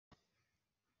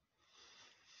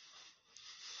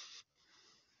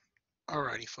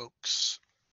Alrighty, folks.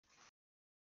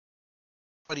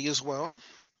 Buddy as well.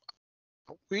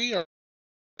 We are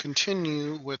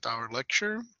continue with our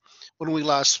lecture. When we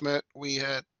last met, we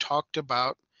had talked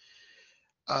about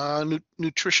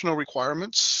nutritional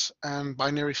requirements and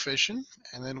binary fission,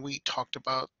 and then we talked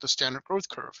about the standard growth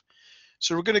curve.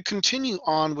 So we're going to continue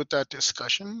on with that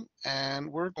discussion,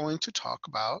 and we're going to talk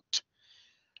about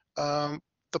um,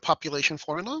 the population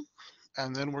formula,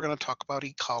 and then we're going to talk about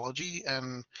ecology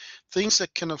and things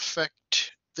that can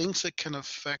affect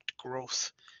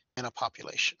growth in a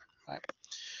population. Right.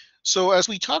 So as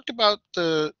we talked about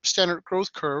the standard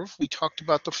growth curve, we talked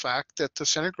about the fact that the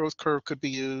standard growth curve could be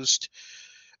used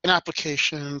in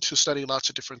application to study lots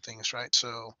of different things, right?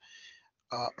 So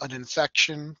an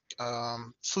infection,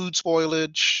 food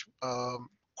spoilage,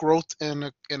 growth on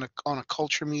a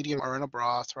culture medium or in a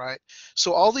broth, right?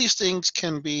 So all these things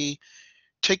can be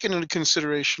taken into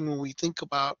consideration when we think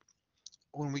about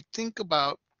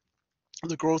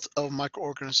the growth of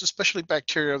microorganisms, especially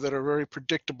bacteria that are very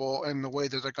predictable in the way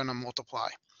that they're going to multiply,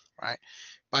 right?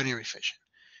 Binary fission.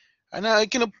 And now it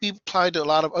can be applied to a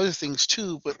lot of other things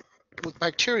too, but with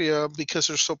bacteria, because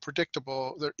they're so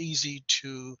predictable, they're easy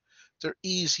to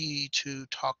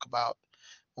talk about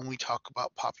when we talk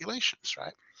about populations,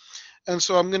 right? And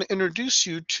so I'm going to introduce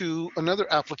you to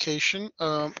another application,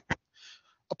 a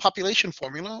population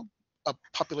formula, a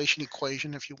population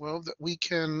equation, if you will, that we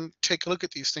can take a look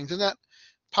at these things. And that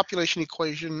population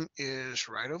equation is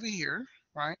right over here,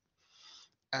 right?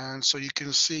 And so you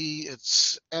can see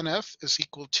it's NF is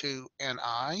equal to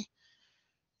NI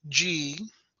G,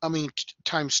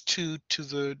 times 2 to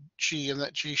the G, and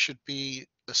that G should be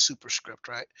the superscript,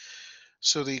 right?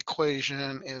 So the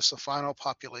equation is the final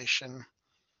population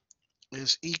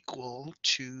is equal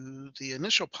to the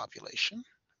initial population,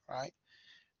 right?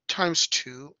 Times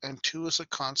 2, and 2 is a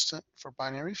constant for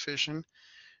binary fission,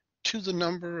 to the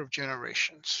number of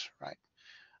generations, right?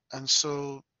 And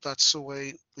so that's the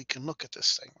way we can look at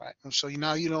this thing, right? And so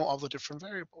now you know all the different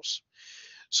variables.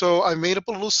 So I made up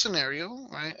a little scenario,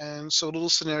 right? And so the little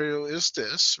scenario is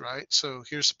this, right? So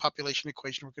here's the population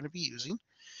equation we're going to be using.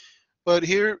 But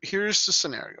here's the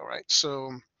scenario, right?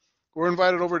 So we're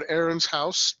invited over to Aaron's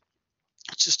house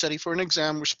to study for an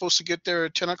exam. We're supposed to get there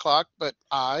at 10 o'clock, but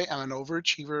I am an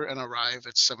overachiever and arrive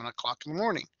at 7 o'clock in the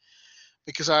morning.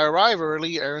 Because I arrive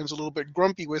early, Aaron's a little bit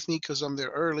grumpy with me because I'm there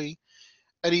early,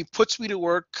 and he puts me to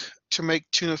work to make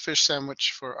tuna fish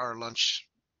sandwich for our lunch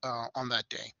on that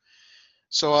day.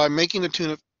 So I'm making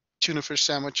the tuna fish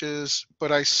sandwiches,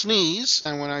 but I sneeze,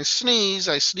 and when I sneeze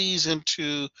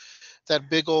into that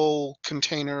big old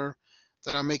container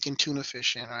that I'm making tuna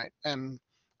fish in, right? And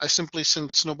I simply,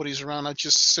 since nobody's around, I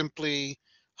just simply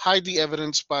hide the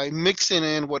evidence by mixing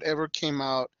in whatever came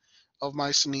out of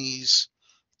my sneeze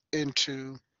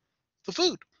into the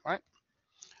food, right?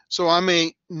 So I'm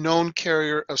a known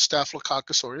carrier of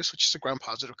Staphylococcus aureus, which is a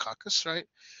gram-positive coccus, right?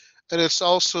 And it's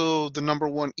also the number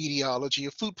one etiology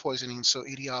of food poisoning. So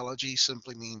etiology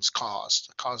simply means cause,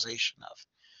 the causation of.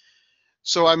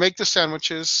 So I make the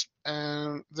sandwiches,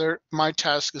 and my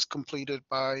task is completed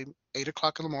by 8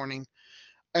 o'clock in the morning.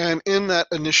 And in that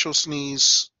initial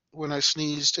sneeze, when I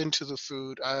sneezed into the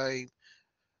food, I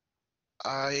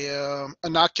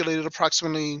inoculated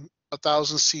approximately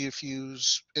 1,000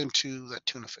 CFUs into that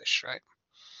tuna fish, right?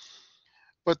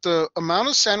 But the amount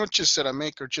of sandwiches that I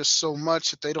make are just so much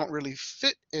that they don't really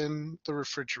fit in the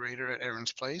refrigerator at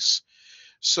Aaron's place.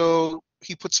 So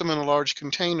he puts them in a large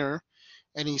container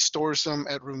and he stores them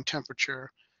at room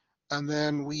temperature. And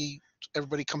then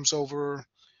everybody comes over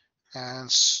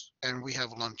and we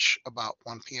have lunch about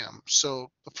 1 p.m. So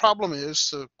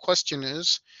the question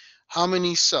is, how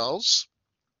many cells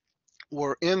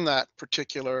were in that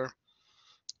particular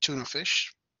tuna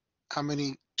fish? How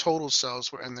many total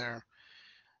cells were in there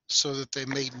so that they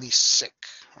made me sick,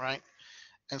 right?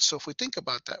 And so if we think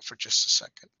about that for just a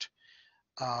second,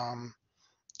 um,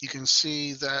 you can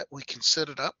see that we can set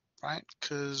it up, right?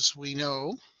 Because we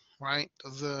know, right,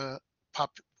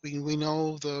 we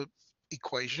know the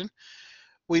equation.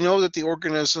 We know that the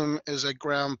organism is a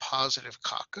gram-positive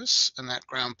coccus, and that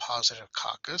gram-positive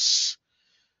coccus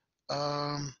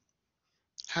um,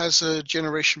 has a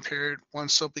generation period. One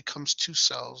cell becomes two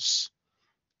cells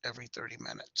every 30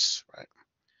 minutes, right?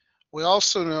 We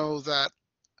also know that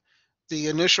the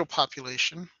initial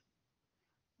population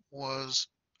was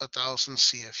 1,000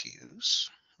 CFUs,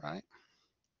 right?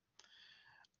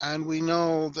 And we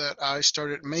know that I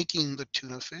started making the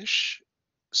tuna fish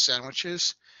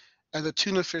sandwiches, and the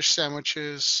tuna fish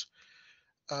sandwiches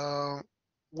uh,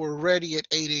 were ready at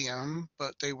 8 a.m.,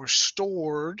 but they were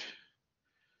stored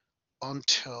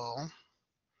until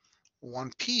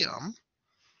 1 p.m.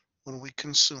 when we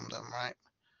consume them, right?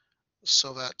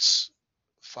 So that's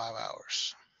 5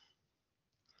 hours.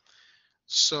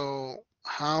 So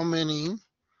how many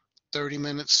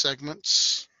 30-minute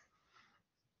segments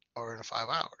are in 5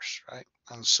 hours, right?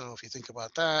 And so if you think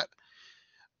about that,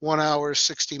 1 hour is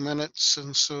 60 minutes,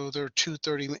 and so there are two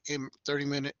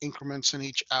 30-minute increments in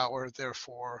each hour.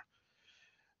 Therefore,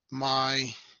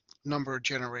 my number of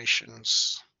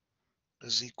generations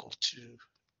is equal to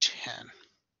 10,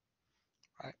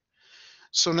 right?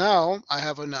 So now I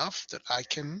have enough that I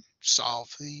can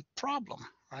solve the problem,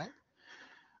 right?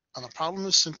 And the problem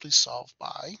is simply solved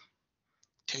by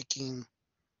taking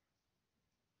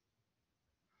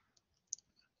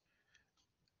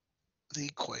the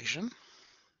equation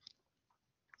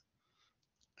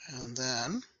and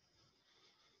then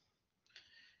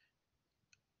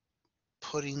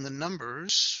putting the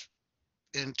numbers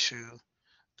into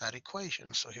that equation.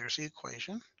 So here's the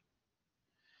equation.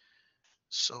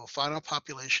 So final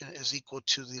population is equal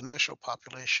to the initial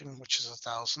population, which is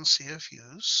 1,000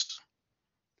 CFUs,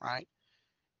 right?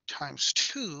 Times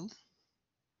 2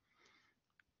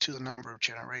 to the number of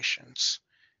generations.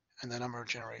 And the number of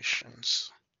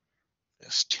generations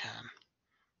is 10,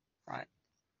 right?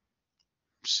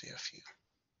 CFU.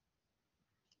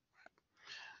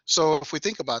 So if we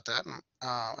think about that, and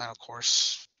of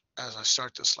course, as I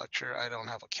start this lecture, I don't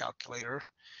have a calculator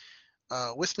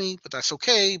with me, but that's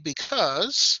okay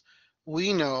because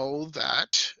we know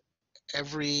that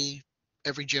every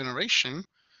generation,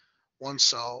 one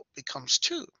cell becomes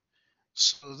two.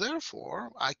 So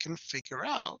therefore, I can figure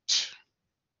out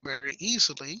very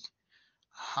easily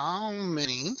how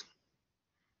many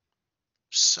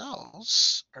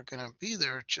cells are going to be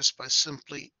there just by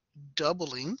simply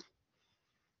doubling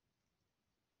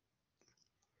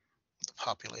the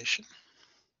population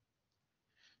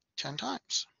 10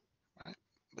 times, right?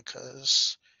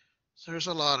 Because there's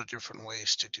a lot of different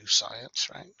ways to do science,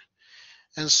 right?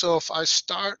 And so if I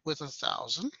start with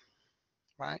 1,000,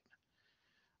 right?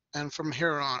 And from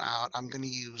here on out, I'm going to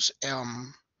use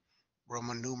M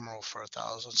Roman numeral for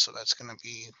 1,000. So that's going to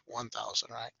be 1,000,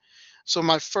 right? So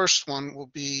my first one will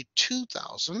be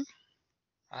 2,000,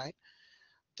 right?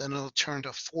 Then it'll turn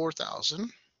to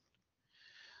 4,000.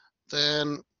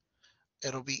 Then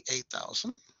it'll be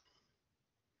 8,000,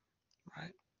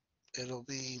 right? It'll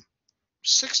be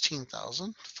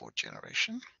 16,000, fourth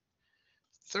generation,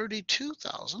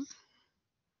 32,000,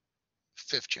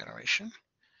 fifth generation,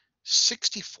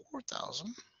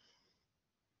 64,000,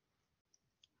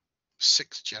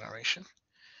 sixth generation,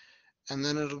 and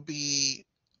then it'll be,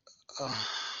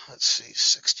 let's see,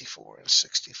 64 and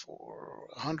 64,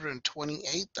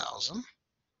 128,000,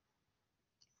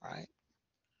 right?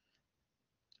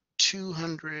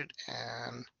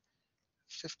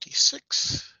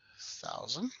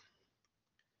 256,000.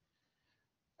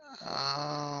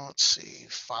 Let's see,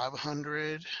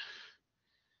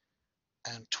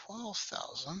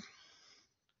 512,000.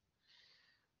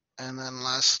 And then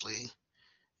lastly,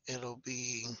 it'll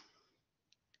be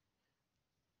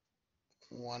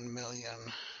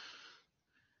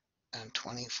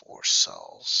 1,024,000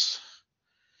 cells.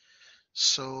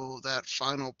 So that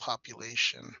final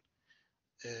population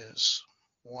is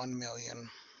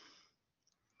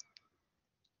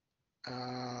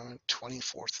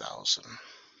 1,024,000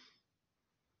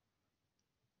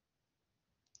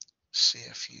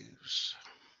 CFUs.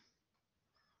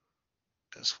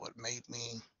 Is what made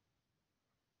me,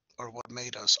 or what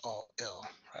made us all ill,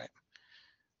 right?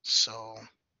 So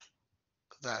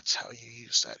that's how you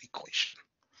use that equation.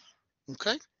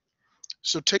 Okay,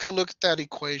 so take a look at that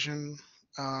equation,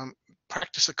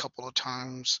 practice a couple of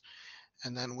times,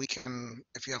 and then we can,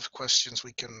 if you have questions,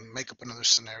 we can make up another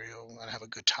scenario and have a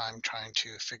good time trying to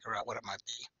figure out what it might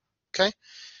be. Okay,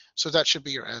 so that should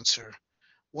be your answer,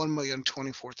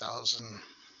 1,024,000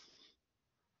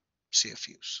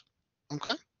 CFUs.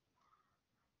 Okay,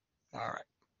 all right.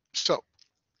 So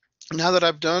now that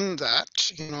I've done that,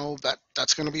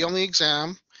 that's going to be on the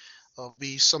exam. There'll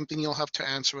be something you'll have to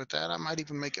answer with that. I might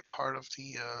even make it part of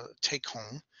the take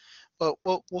home, but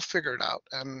we'll figure it out,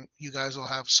 and you guys will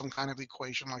have some kind of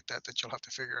equation like that you'll have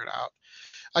to figure it out.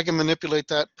 I can manipulate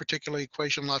that particular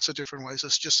equation lots of different ways.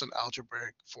 It's just an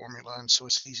algebraic formula, and so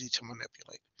it's easy to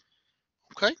manipulate.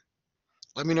 Okay,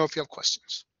 let me know if you have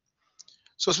questions.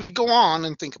 So as we go on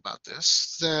and think about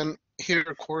this, then here,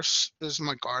 of course, is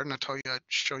my garden. I told you I'd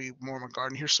show you more of my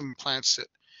garden. Here's some plants that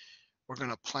we're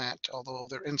going to plant, although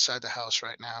they're inside the house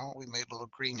right now. We made a little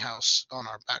greenhouse on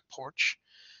our back porch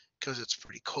because it's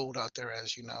pretty cold out there,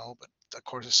 as you know. But of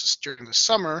course, this is during the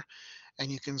summer,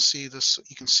 and you can see this.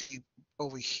 You can see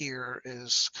over here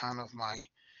is kind of my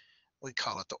we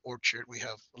call it the orchard. We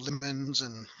have lemons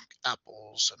and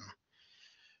apples, and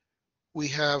we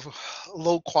have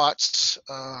loquats,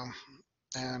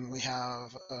 and we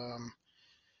have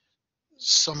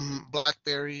some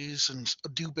blackberries and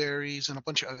dewberries and a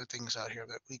bunch of other things out here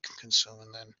that we can consume.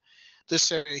 And then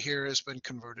this area here has been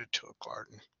converted to a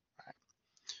garden. Right?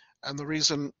 And the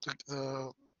reason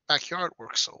the backyard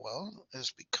works so well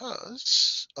is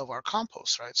because of our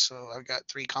compost, right? So I've got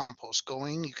 3 composts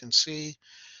going. You can see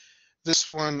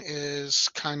this one is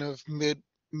kind of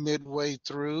midway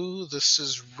through. This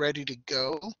is ready to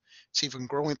go. It's even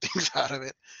growing things out of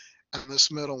it. And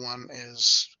this middle one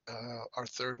is our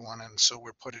 3rd one, and so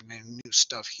we're putting in new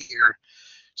stuff here.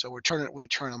 So we turn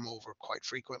them over quite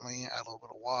frequently, add a little bit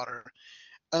of water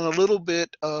and a little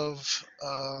bit of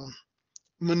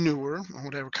manure, or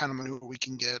whatever kind of manure we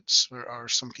can get. There are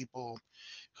some people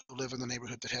who live in the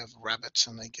neighborhood that have rabbits,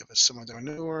 and they give us some of their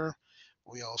manure.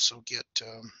 We also get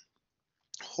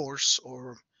horse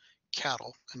or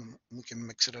cattle, and we can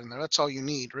mix it in there. That's all you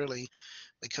need, really,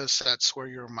 because that's where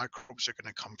your microbes are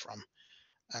going to come from.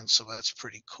 And so that's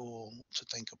pretty cool to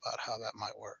think about how that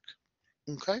might work.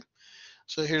 Okay,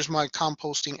 so here's my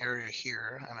composting area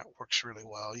here, and it works really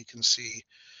well. You can see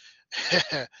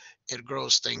it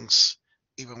grows things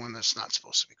even when it's not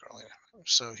supposed to be growing.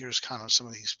 So here's kind of some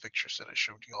of these pictures that I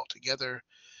showed you all together.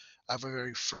 I have a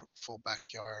very fruitful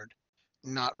backyard.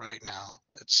 Not right now,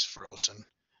 it's frozen,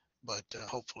 but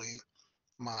hopefully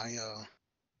my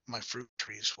my fruit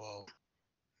trees will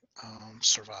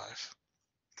survive.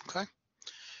 Okay.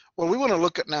 What we want to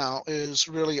look at now is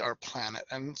really our planet,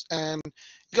 and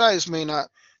you guys may not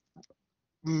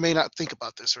think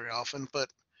about this very often, but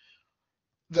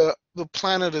the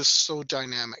planet is so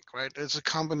dynamic, right? It's a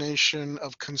combination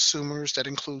of consumers that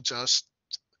includes us.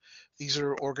 These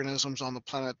are organisms on the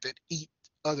planet that eat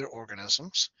other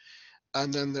organisms,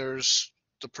 and then there's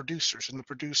the producers, and the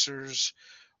producers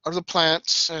are the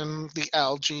plants and the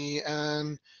algae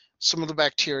and some of the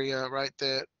bacteria, right,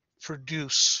 that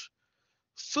produce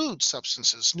food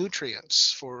substances,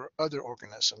 nutrients for other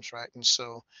organisms, right? And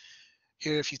so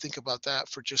here, if you think about that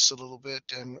for just a little bit,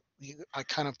 and I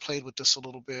kind of played with this a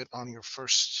little bit on your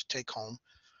first take home,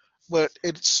 but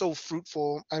it's so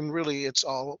fruitful, and really it's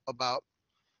all about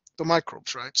the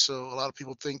microbes, right? So a lot of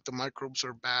people think the microbes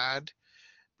are bad,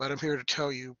 but I'm here to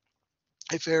tell you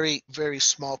a very, very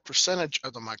small percentage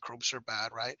of the microbes are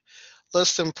bad, right?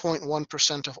 Less than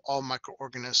 0.1% of all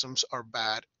microorganisms are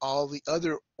bad. All the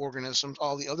other organisms,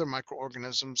 all the other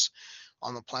microorganisms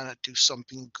on the planet do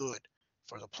something good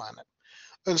for the planet.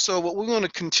 And so what we want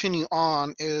to continue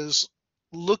on is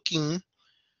looking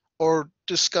or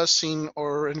discussing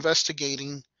or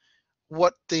investigating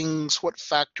what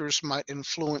factors might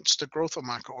influence the growth of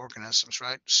microorganisms,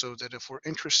 right? So that if we're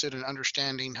interested in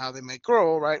understanding how they may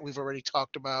grow, right, we've already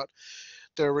talked about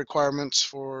their requirements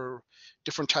for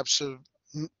different types of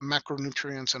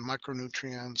macronutrients and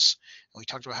micronutrients. We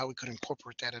talked about how we could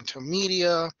incorporate that into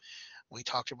media. We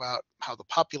talked about how the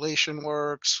population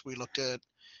works. We looked at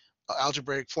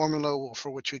algebraic formula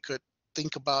for which we could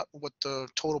think about what the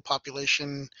total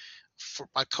population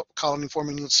by colony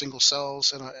forming single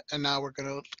cells, and now we're going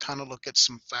to kind of look at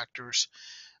some factors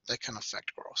that can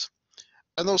affect growth.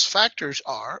 And those factors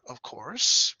are, of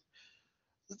course,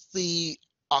 the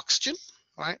oxygen,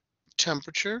 right,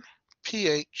 temperature,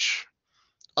 pH,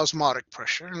 osmotic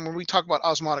pressure. And when we talk about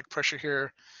osmotic pressure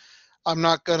here, I'm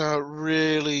not going to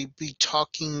really be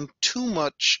talking too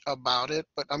much about it,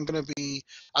 but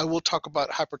I will talk about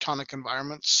hypertonic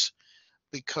environments,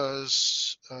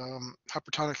 because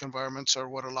hypertonic environments are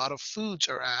what a lot of foods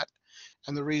are at.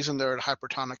 And the reason they're at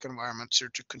hypertonic environments are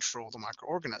to control the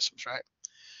microorganisms, right?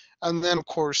 And then, of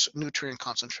course, nutrient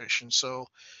concentration. So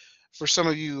for some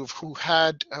of you who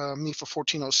had me for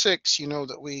 1406, you know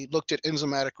that we looked at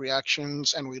enzymatic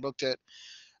reactions and we looked at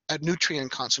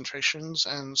nutrient concentrations.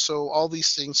 And so all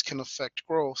these things can affect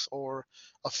growth or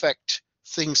affect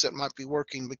things that might be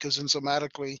working, because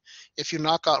enzymatically, if you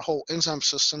knock out whole enzyme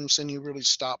systems, then you really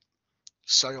stop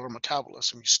cellular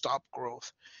metabolism, you stop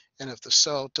growth. And if the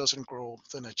cell doesn't grow,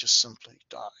 then it just simply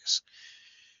dies.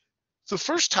 The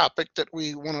first topic that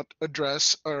we want to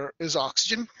address is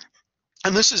oxygen.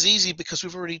 And this is easy because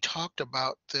we've already talked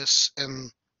about this in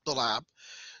the lab.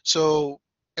 So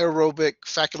aerobic,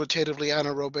 facultatively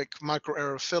anaerobic,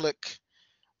 microaerophilic,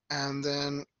 and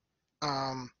then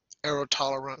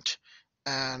aerotolerant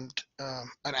and an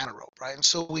anaerobe, right? And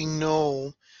so we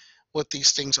know what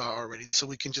these things are already. So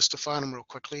we can just define them real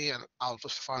quickly, and I'll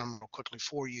just define them real quickly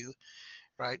for you,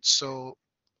 right? So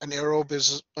an aerobe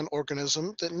is an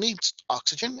organism that needs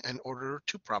oxygen in order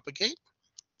to propagate,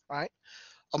 right?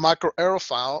 A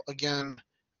microaerophile, again,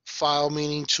 Phile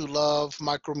meaning to love,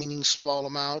 micro meaning small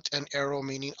amount, and aero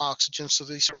meaning oxygen. So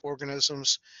these are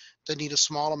organisms that need a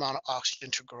small amount of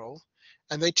oxygen to grow.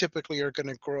 And they typically are going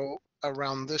to grow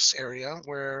around this area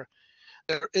where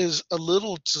there is a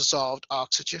little dissolved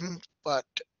oxygen, but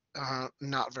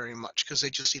not very much because they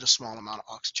just need a small amount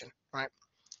of oxygen, right?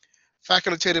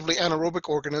 Facultatively anaerobic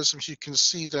organisms, you can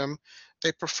see them,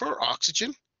 they prefer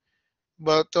oxygen,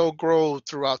 but they'll grow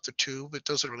throughout the tube. It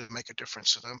doesn't really make a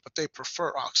difference to them, but they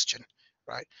prefer oxygen,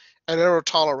 right? And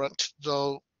aerotolerant,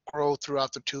 they'll grow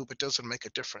throughout the tube. It doesn't make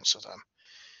a difference to them,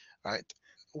 right?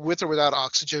 With or without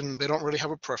oxygen, they don't really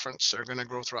have a preference. They're going to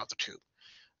grow throughout the tube.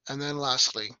 And then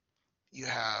lastly, you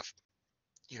have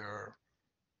your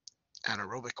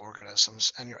anaerobic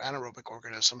organisms, and your anaerobic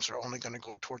organisms are only going to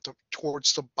go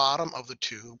towards the bottom of the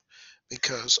tube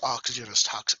because oxygen is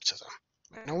toxic to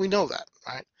them. Now we know that,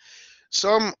 right?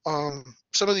 Some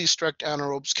of these strict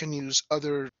anaerobes can use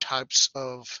other types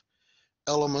of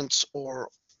elements or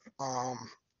um,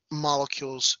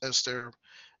 molecules as their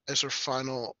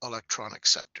final electron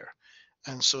acceptor.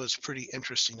 And so it's pretty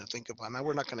interesting to think about. Now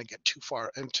we're not going to get too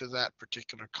far into that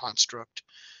particular construct,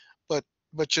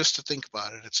 but just to think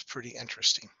about it, it's pretty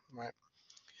interesting, right?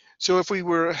 So if we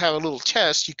were to have a little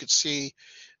test, you could see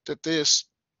that this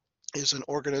is an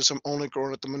organism only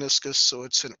growing at the meniscus, so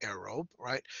it's an aerobe,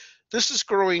 right? This is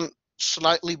growing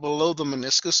slightly below the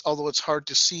meniscus, although it's hard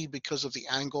to see because of the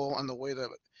angle and the way the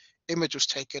image was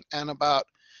taken, and about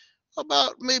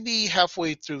maybe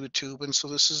halfway through the tube. And so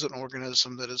this is an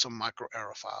organism that is a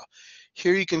microaerophile.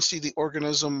 Here you can see the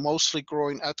organism mostly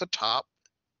growing at the top,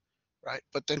 right?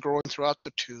 But then growing throughout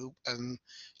the tube, and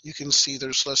you can see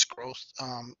there's less growth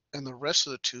in the rest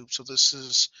of the tube. So this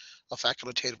is a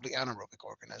facultatively anaerobic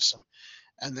organism.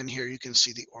 And then here you can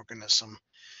see the organism.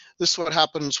 This is what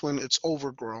happens when it's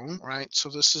overgrown, right? So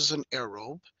this is an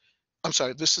aerobe. I'm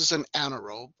sorry, this is an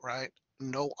anaerobe, right?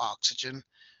 No oxygen.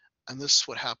 And this is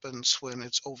what happens when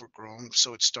it's overgrown.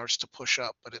 So it starts to push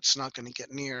up, but it's not going to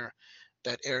get near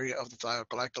that area of the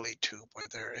thioglycolate tube where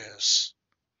there is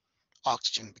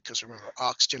oxygen, because remember,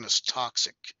 oxygen is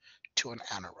toxic to an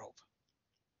anaerobe.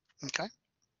 Okay.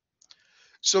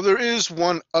 So there is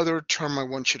one other term I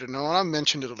want you to know, and I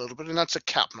mentioned it a little bit, and that's a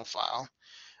capnophile.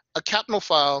 A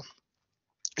capnophile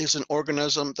is an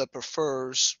organism that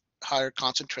prefers higher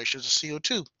concentrations of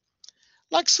CO2.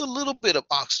 Likes a little bit of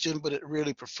oxygen, but it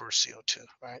really prefers CO2,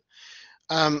 right?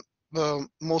 The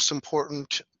most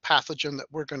important pathogen that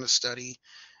we're going to study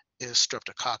is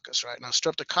Streptococcus, right? Now,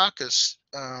 Streptococcus,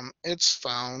 it's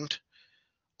found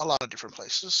a lot of different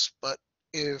places, but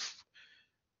if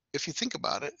if you think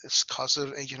about it, its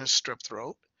causative agent is strep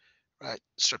throat, right?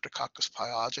 Streptococcus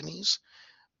pyogenes.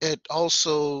 It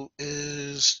also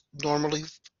is normally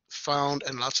found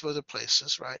in lots of other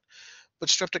places, right? But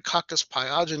Streptococcus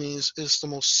pyogenes is the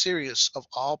most serious of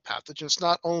all pathogens.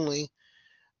 Not only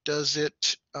does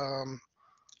it uh,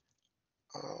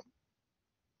 uh,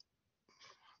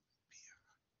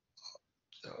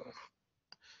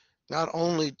 not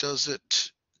only does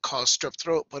it cause strep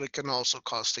throat, but it can also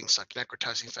cause things like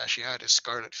necrotizing fasciitis,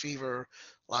 scarlet fever,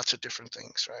 lots of different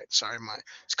things, right? Sorry,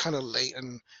 it's kind of late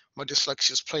and my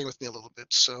dyslexia is playing with me a little bit,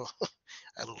 so I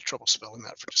had a little trouble spelling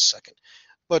that for just a second.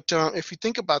 But if you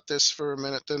think about this for a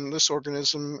minute, then this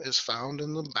organism is found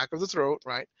in the back of the throat,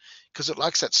 right? Because it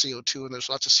likes that CO2, and there's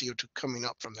lots of CO2 coming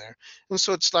up from there. And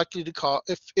so it's likely to cause,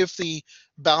 if the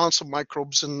balance of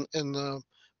microbes in the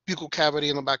buccal cavity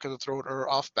in the back of the throat are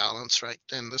off balance, right,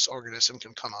 then this organism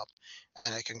can come up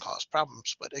and it can cause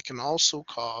problems. But it can also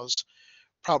cause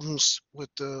problems with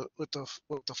the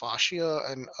fascia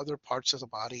and other parts of the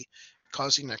body,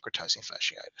 causing necrotizing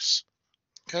fasciitis.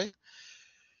 Okay.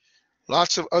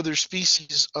 Lots of other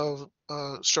species of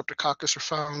Streptococcus are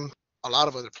found a lot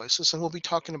of other places, and we'll be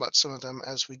talking about some of them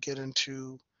as we get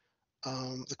into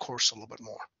the course a little bit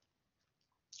more.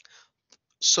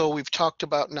 So we've talked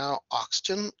about now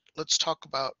oxygen. Let's talk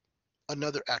about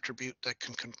another attribute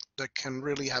that can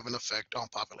really have an effect on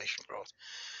population growth,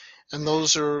 and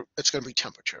it's going to be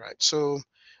temperature, right? So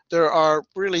there are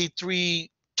really three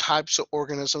types of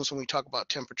organisms when we talk about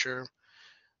temperature.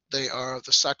 They are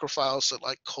the saprophiles that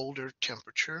like colder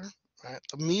temperature, right?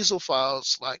 The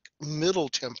mesophiles like middle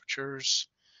temperatures,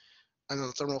 and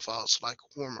the thermophiles like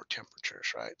warmer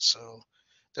temperatures, right? So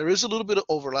there is a little bit of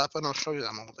overlap, and I'll show you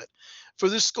that in a little bit. For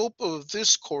the scope of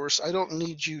this course, I don't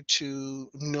need you to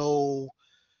know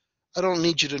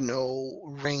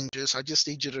ranges. I just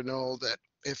need you to know that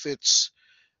if it's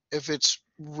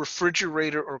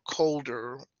refrigerator or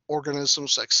colder,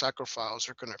 organisms like saprophiles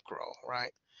are going to grow,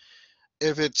 right?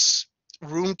 If it's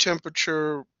room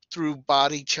temperature through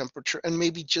body temperature and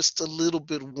maybe just a little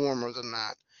bit warmer than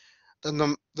that, then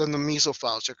the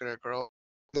mesophiles are going to grow,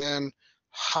 then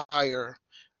higher,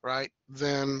 right,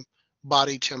 than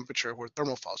body temperature where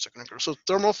thermophiles are going to grow. So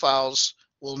thermophiles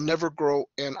will never grow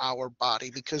in our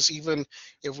body because even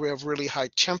if we have really high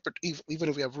temperature, even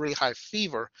if we have really high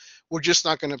fever, we're just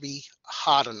not going to be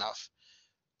hot enough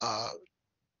uh,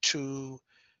 to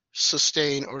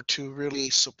sustain or to really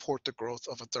support the growth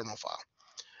of a thermophile.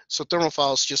 So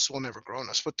thermophiles just will never grow in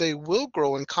us, but they will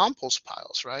grow in compost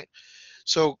piles, right?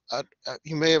 So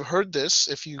you may have heard this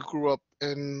if you grew up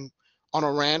in on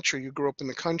a ranch or you grew up in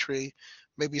the country.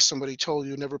 Maybe somebody told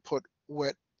you never put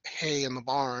wet hay in the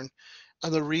barn.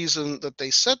 And the reason that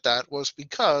they said that was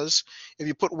because if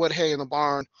you put wet hay in the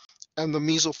barn and the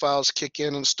mesophiles kick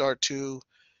in and start to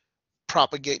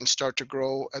propagate and start to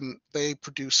grow, and they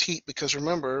produce heat because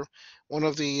remember, one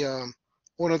of the um,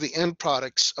 one of the end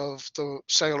products of the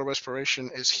cellular respiration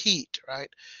is heat, right?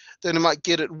 Then it might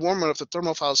get it warm enough, the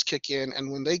thermophiles kick in, and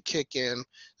when they kick in,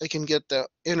 they can get the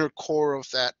inner core of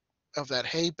that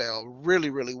hay bale really,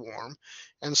 really warm.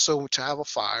 And so to have a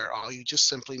fire, all you just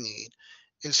simply need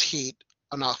is heat,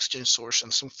 an oxygen source,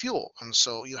 and some fuel. And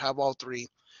so you have all three,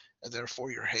 and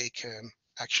therefore your hay can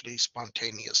actually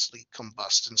spontaneously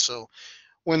combust. And so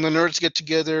when the nerds get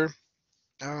together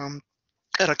um,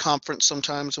 at a conference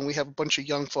sometimes and we have a bunch of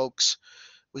young folks,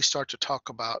 we start to talk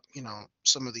about,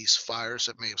 some of these fires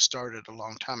that may have started a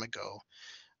long time ago,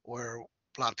 where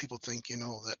a lot of people think,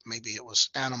 that maybe it was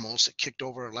animals that kicked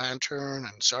over a lantern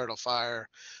and started a fire.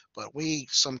 But we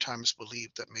sometimes believe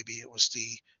that maybe it was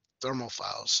the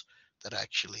thermophiles that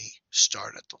actually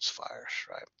started those fires,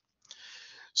 right?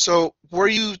 So where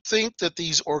you think that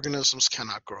these organisms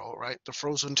cannot grow, right? The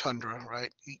frozen tundra,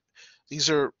 right? These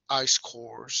are ice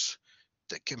cores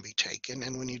that can be taken.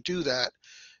 And when you do that,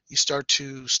 you start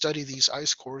to study these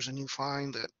ice cores and you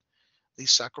find that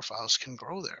these saprophytes can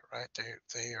grow there, right?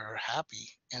 They are happy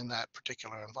in that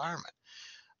particular environment.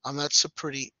 That's a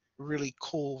pretty really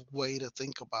cool way to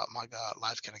think about, my God,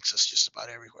 life can exist just about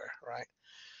everywhere, right?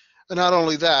 And not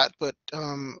only that, but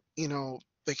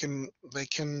they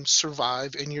can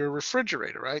survive in your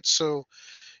refrigerator, right? So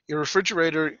your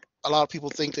refrigerator, a lot of people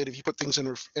think that if you put things in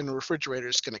a refrigerator,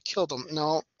 it's going to kill them.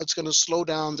 No, it's going to slow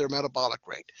down their metabolic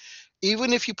rate.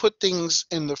 Even if you put things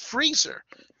in the freezer,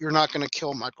 you're not going to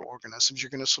kill microorganisms.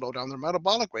 You're going to slow down their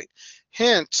metabolic rate.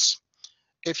 Hence,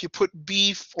 if you put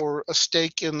beef or a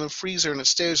steak in the freezer and it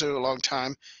stays there a long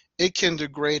time, it can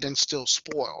degrade and still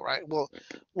spoil, right? Well,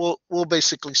 we'll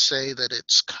basically say that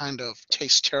it's kind of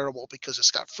tastes terrible because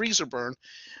it's got freezer burn,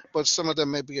 but some of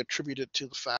them may be attributed to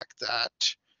the fact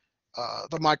that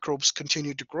the microbes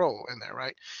continue to grow in there,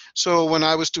 right? So when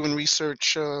I was doing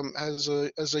research as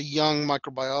a young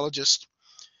microbiologist,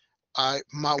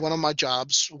 one of my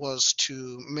jobs was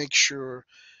to make sure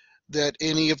that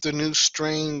any of the new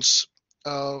strains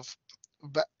of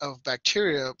of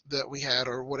bacteria that we had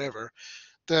or whatever,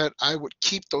 that I would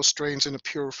keep those strains in a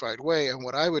purified way. And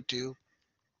what I would do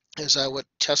is I would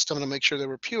test them to make sure they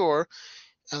were pure,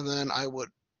 and then I would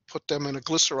put them in a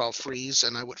glycerol freeze,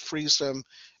 and I would freeze them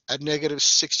at negative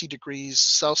 60 degrees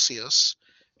Celsius,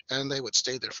 and they would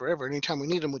stay there forever. Anytime we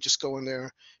need them, we'd just go in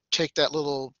there, take that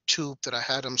little tube that I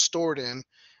had them stored in,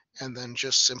 and then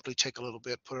just simply take a little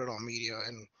bit, put it on media,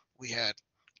 and we had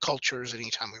cultures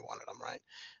anytime we wanted them, right?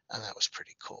 And that was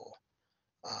pretty cool.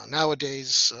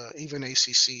 Nowadays, even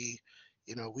ACC,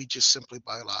 we just simply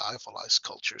buy lyophilized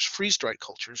cultures, freeze-dried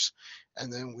cultures,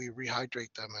 and then we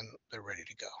rehydrate them, and they're ready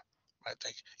to go. Right?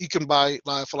 You can buy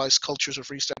lyophilized cultures or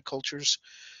freeze-dried cultures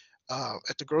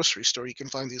at the grocery store. You can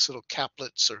find these little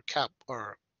caplets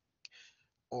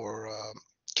or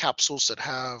capsules that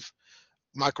have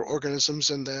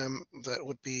microorganisms in them that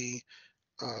would be,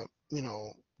 uh, you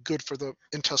know, good for the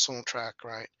intestinal tract,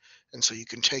 right? And so you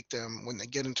can take them when they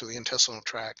get into the intestinal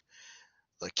tract,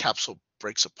 the capsule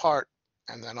breaks apart,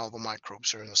 and then all the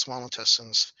microbes are in the small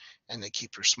intestines, and they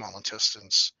keep your small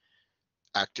intestines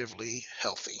actively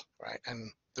healthy, right?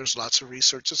 And there's lots of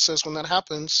research that says when that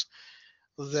happens,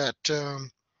 that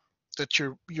that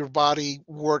your body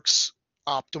works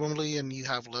optimally, and you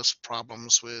have less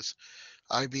problems with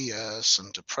IBS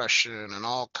and depression and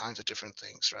all kinds of different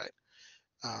things, right?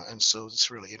 And so it's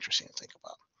really interesting to think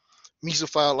about.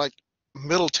 Mesophile, like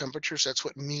middle temperatures, that's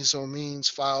what meso means,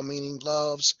 phile meaning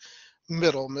loves,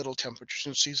 middle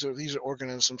temperatures. And these are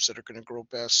organisms that are going to grow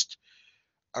best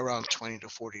around 20 to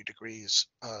 40 degrees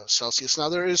Celsius. Now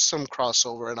there is some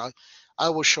crossover, and I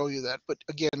will show you that. But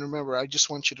again, remember, I just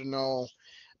want you to know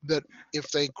that if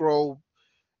they grow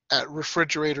at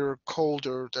refrigerator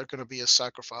colder, they're going to be a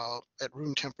psychrophile. At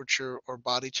room temperature or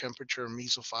body temperature,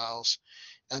 mesophiles,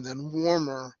 and then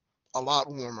warmer, a lot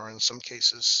warmer in some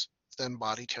cases, than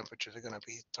body temperature. They're going to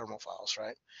be thermophiles,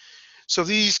 right? So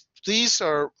these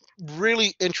are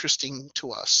really interesting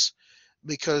to us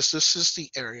because this is the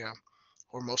area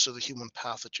where most of the human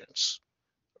pathogens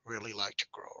really like to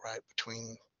grow, right?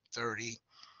 Between 30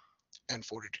 and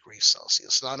 40 degrees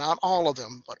Celsius. Now, not all of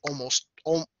them, but almost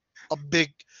a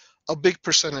big a big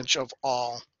percentage of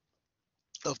all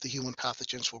of the human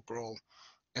pathogens will grow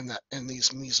in these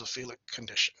mesophilic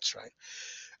conditions, right?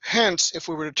 Hence, if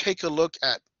we were to take a look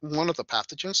at one of the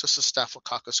pathogens, this is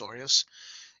Staphylococcus aureus,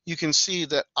 you can see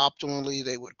that optimally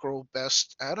they would grow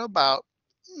best at about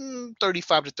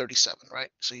 35 to 37, right?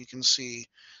 So you can see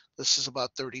this is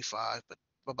about 35, but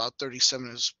about 37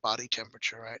 is body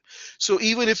temperature, right? So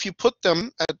even if you put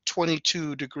them at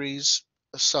 22 degrees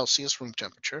Celsius room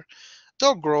temperature,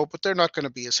 they'll grow, but they're not going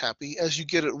to be as happy. As you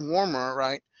get it warmer,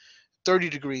 right? 30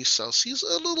 degrees Celsius,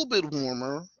 a little bit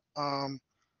warmer um,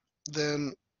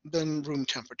 than room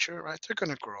temperature, right? They're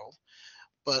going to grow.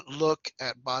 But look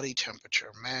at body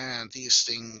temperature. Man, these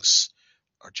things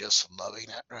are just loving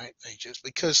it, right? They just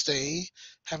because they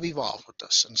have evolved with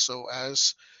us. And so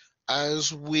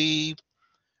as we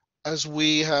as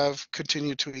we have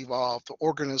continued to evolve, the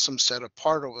organisms that are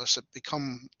part of us have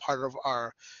become part of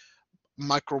our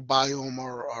microbiome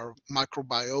or our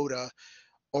microbiota,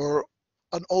 or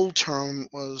an old term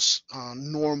was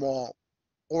normal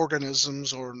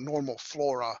organisms or normal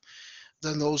flora,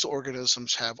 then those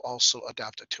organisms have also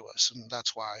adapted to us. And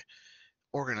that's why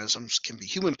organisms can be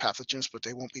human pathogens, but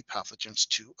they won't be pathogens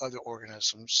to other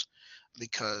organisms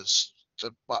because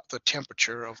the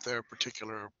temperature of their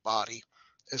particular body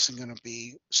isn't going to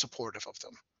be supportive of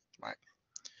them, right?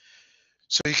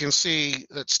 So you can see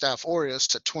that Staph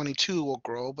aureus at 22 will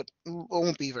grow, but it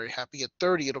won't be very happy. At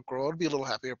 30, it'll grow. It'll be a little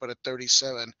happier, but at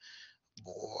 37,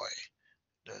 boy,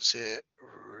 does it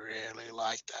really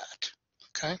like that.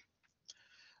 Okay.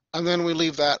 And then we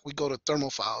leave that, we go to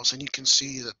thermophiles, and you can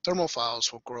see that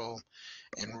thermophiles will grow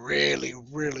in really,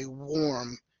 really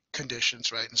warm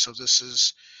conditions, right? And so this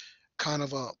is kind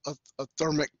of a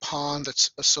thermic pond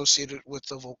that's associated with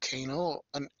a volcano,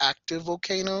 an active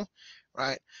volcano,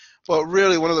 right? But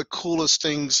really, one of the coolest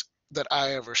things that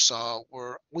I ever saw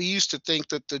were we used to think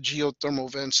that the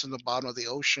geothermal vents in the bottom of the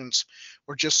oceans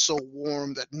were just so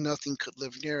warm that nothing could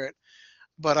live near it.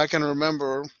 But I can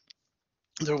remember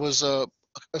there was a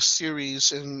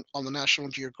series on the National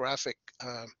Geographic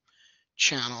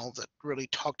channel that really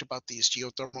talked about these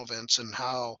geothermal vents and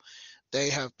how they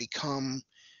have become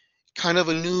kind of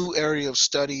a new area of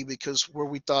study, because where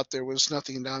we thought there was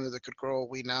nothing down there that could grow,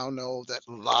 we now know that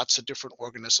lots of different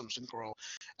organisms can grow.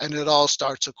 And it all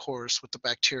starts, of course, with the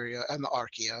bacteria and the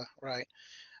archaea, right?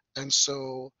 And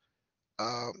so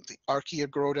the archaea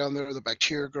grow down there, the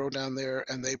bacteria grow down there,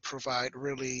 and they provide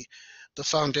really the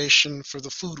foundation for the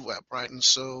food web, right? And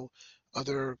so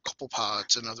other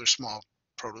copepods and other small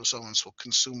protozoans will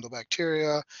consume the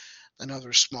bacteria, and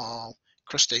other small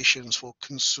crustaceans will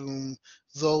consume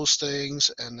those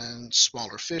things, and then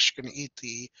smaller fish are going to eat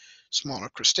the smaller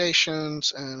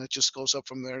crustaceans, and it just goes up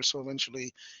from there. So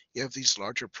eventually you have these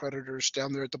larger predators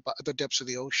down there at the depths of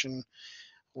the ocean,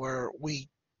 where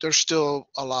there's still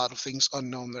a lot of things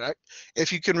unknown there.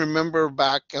 If you can remember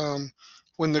back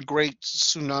when the great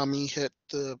tsunami hit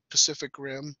the Pacific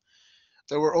Rim,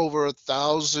 there were over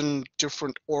 1,000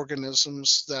 different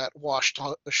organisms that washed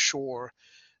ashore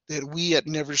that we had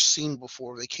never seen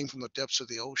before. They came from the depths of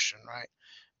the ocean, right?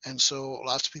 And so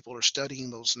lots of people are studying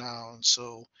those now, and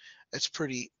so it's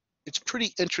pretty it's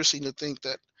pretty interesting to think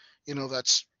that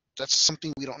that's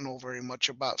something we don't know very much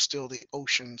about still, the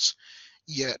oceans,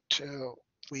 yet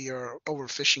we are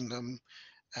overfishing them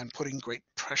and putting great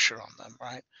pressure on them,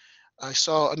 right? I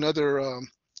saw another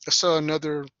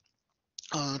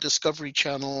Discovery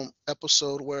Channel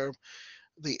episode where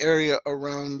the area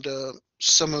around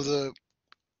some of the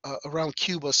around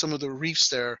Cuba, some of the reefs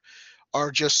there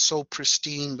are just so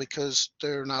pristine because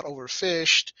they're not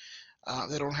overfished.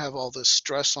 They don't have all this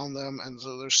stress on them, and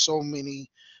so there's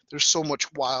so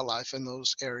much wildlife in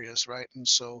those areas, right? And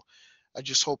so I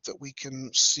just hope that we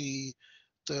can see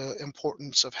the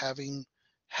importance of having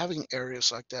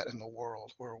areas like that in the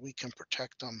world where we can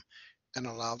protect them and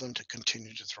allow them to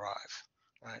continue to thrive,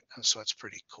 right? And so it's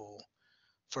pretty cool,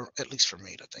 for at least for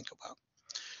me, to think about.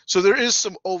 So there is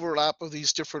some overlap of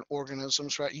these different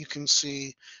organisms, right? You can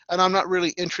see, and I'm not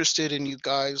really interested in you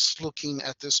guys looking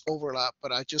at this overlap,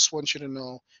 but I just want you to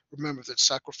know, remember that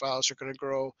saprophytes are going to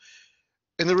grow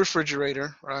in the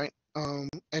refrigerator, right?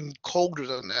 And colder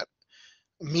than that.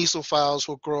 Mesophiles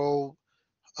will grow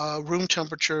room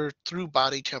temperature through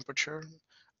body temperature,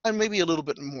 and maybe a little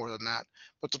bit more than that.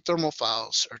 But the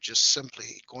thermophiles are just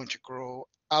simply going to grow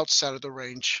outside of the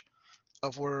range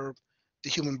of where the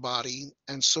human body,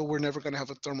 and so we're never going to have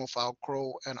a thermophile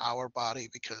grow in our body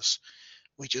because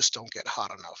we just don't get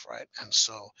hot enough, right? And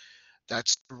so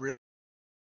that's the real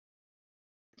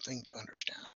thing to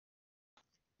understand.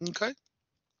 Okay.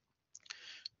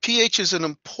 pH is an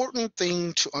important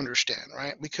thing to understand,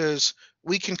 right? Because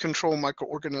we can control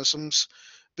microorganisms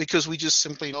because we just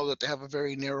simply know that they have a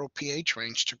very narrow pH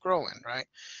range to grow in, right?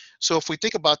 So if we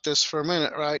think about this for a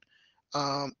minute, right?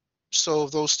 Um, so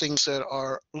those things that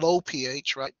are low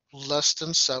pH, right, less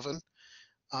than 7,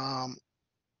 um,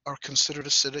 are considered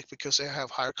acidic because they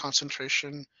have higher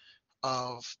concentration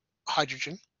of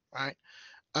hydrogen, right?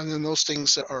 And then those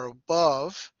things that are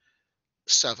above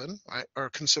 7, right, are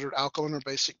considered alkaline or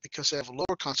basic because they have a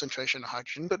lower concentration of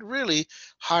hydrogen, but really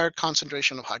higher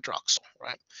concentration of hydroxyl,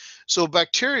 right? So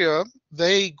bacteria,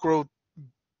 they grow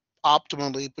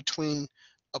optimally between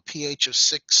a pH of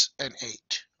 6 and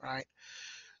 8, right?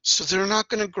 So they're not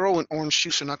going to grow in orange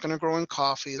juice. They're not going to grow in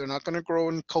coffee. They're not going to grow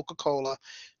in Coca-Cola.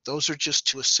 Those are just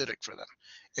too acidic for them.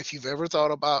 If you've ever thought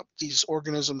about these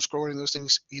organisms growing in those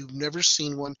things, you've never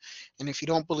seen one. And if you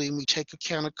don't believe me, take a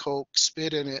can of Coke,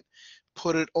 spit in it,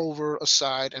 put it over a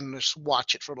side, and just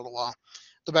watch it for a little while.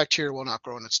 The bacteria will not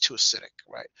grow, and it's too acidic,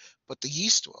 right? But the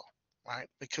yeast will, right?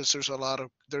 Because there's a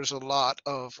lot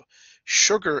of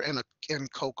sugar in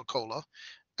Coca-Cola,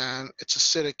 and it's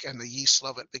acidic, and the yeast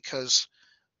love it because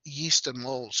yeast and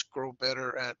molds grow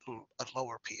better at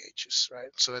lower pHs, right?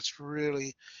 So that's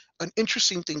really an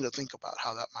interesting thing to think about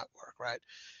how that might work, right?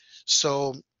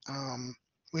 So um,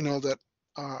 we know that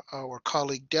our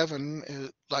colleague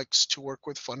Devin likes to work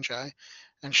with fungi,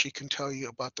 and she can tell you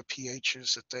about the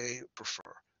pHs that they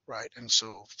prefer, right? And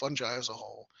so fungi as a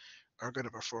whole are going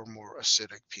to prefer more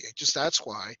acidic pHs. That's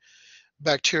why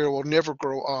bacteria will never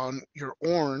grow on your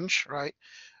orange, right?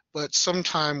 But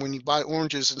sometime when you buy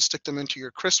oranges and stick them into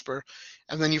your crisper,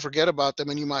 and then you forget about them,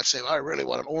 and you might say, "Oh, I really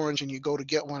want an orange," and you go to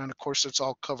get one, and of course it's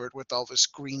all covered with all this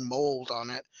green mold on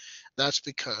it. That's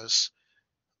because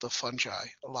the fungi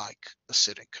like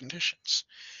acidic conditions.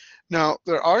 Now,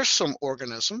 there are some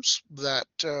organisms that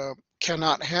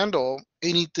cannot handle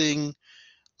anything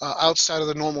outside of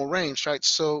the normal range, right?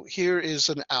 So here is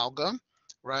an alga,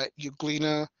 right?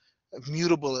 Euglena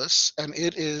mutabilis, and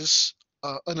it is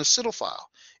an acidophile.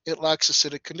 It likes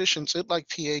acidic conditions. It like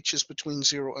pHs between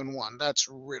 0 and 1. That's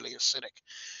really acidic.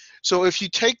 So if you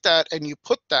take that and you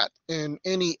put that in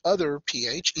any other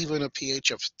pH, even a pH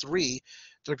of 3,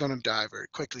 they're going to die very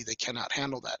quickly. They cannot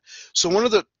handle that. So one of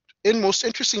the most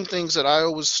interesting things that I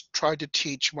always tried to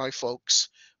teach my folks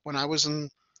when I was in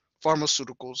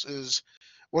pharmaceuticals is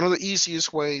one of the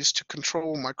easiest ways to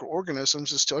control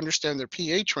microorganisms is to understand their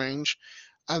pH range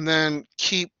and then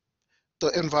keep the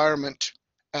environment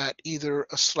at either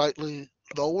a slightly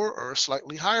lower or a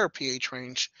slightly higher pH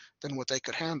range than what they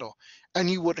could handle. And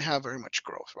you wouldn't have very much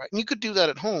growth, right? And you could do that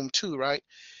at home too, right?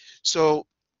 So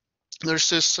there's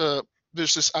this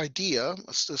idea,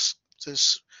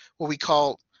 this what we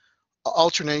call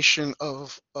alternation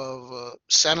of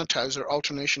sanitizer,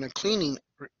 alternation of cleaning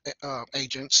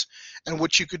agents, and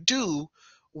what you could do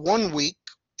one week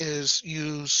is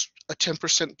use a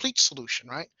 10% bleach solution,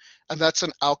 right? And that's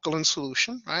an alkaline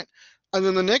solution, right? And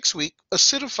then the next week,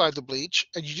 acidify the bleach,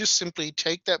 and you just simply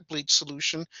take that bleach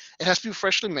solution. It has to be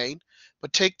freshly made,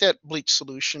 but take that bleach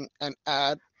solution and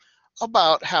add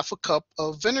about half a cup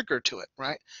of vinegar to it,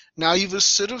 right? Now you've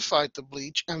acidified the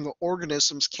bleach and the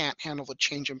organisms can't handle the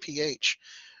change in pH.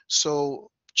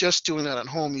 So just doing that at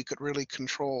home, you could really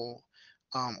control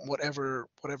whatever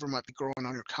might be growing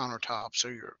on your countertops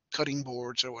or your cutting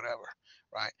boards or whatever,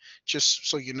 right? Just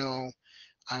so you know,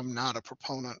 I'm not a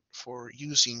proponent for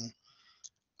using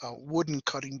wooden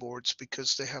cutting boards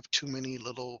because they have too many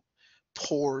little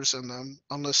pores in them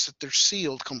unless that they're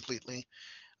sealed completely,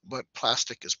 but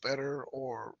plastic is better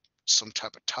or some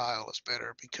type of tile is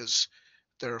better because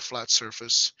they're a flat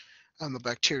surface and the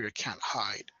bacteria can't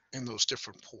hide in those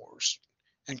different pores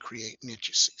and create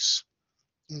niches.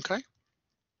 Okay?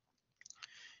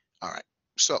 All right.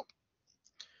 So,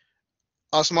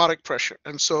 osmotic pressure.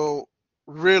 And so,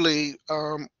 really,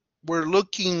 we're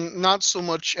looking not so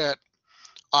much at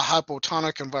a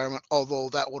hypotonic environment, although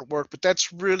that would work, but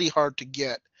that's really hard to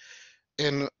get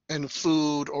in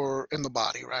food or in the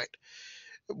body, right?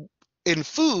 In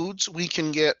foods, we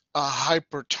can get a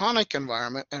hypertonic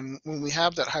environment, and when we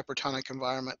have that hypertonic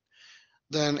environment,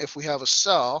 then if we have a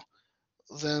cell,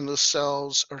 then the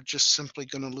cells are just simply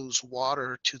going to lose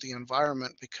water to the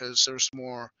environment because there's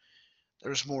more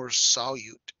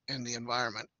solute in the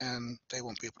environment, and they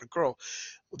won't be able to grow.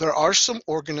 There are some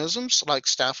organisms like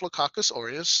Staphylococcus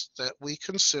aureus that we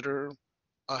consider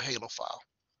a halophile.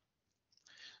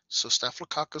 So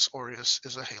Staphylococcus aureus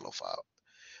is a halophile.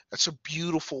 That's a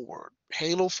beautiful word.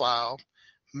 Halophile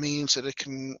means that it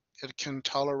can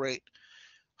tolerate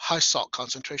high salt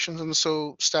concentrations, and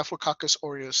so Staphylococcus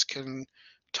aureus can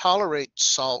tolerate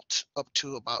salt up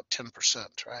to about 10%,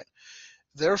 right?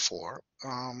 Therefore,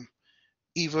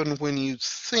 even when you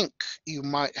think you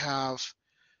might have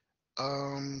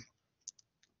um,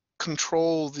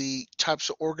 control the types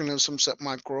of organisms that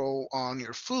might grow on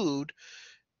your food,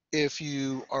 if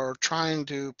you are trying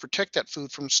to protect that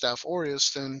food from Staph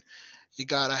aureus, then you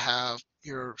got to have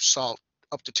your salt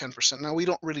up to 10%. Now, we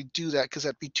don't really do that because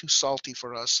that'd be too salty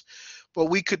for us, but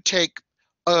we could take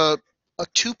a, a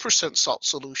 2% salt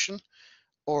solution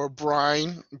or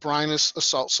brine. Brine is a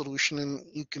salt solution, and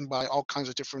you can buy all kinds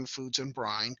of different foods in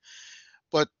brine.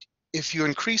 But if you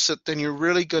increase it, then you're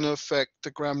really going to affect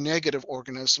the gram-negative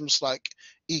organisms like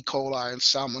E. coli and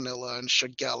Salmonella and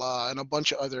Shigella and a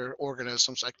bunch of other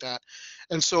organisms like that.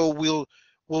 And so we'll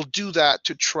do that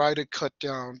to try to cut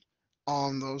down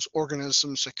on those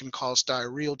organisms that can cause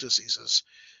diarrheal diseases,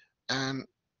 and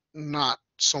not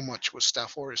so much with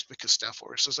Staph aureus, because Staph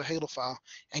aureus is a halophile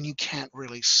and you can't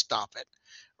really stop it,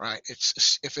 right?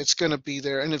 It's if it's going to be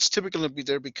there, and it's typically going to be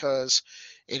there because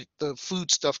the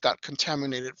food stuff got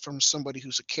contaminated from somebody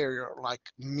who's a carrier like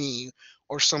me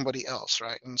or somebody else,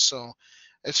 right? And so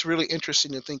it's really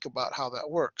interesting to think about how that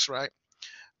works, right?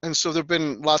 And so there've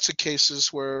been lots of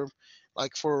cases where,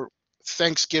 like for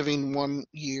Thanksgiving one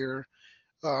year,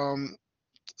 um,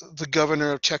 the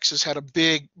governor of Texas had a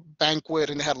big banquet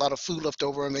and they had a lot of food left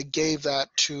over, and they gave that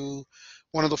to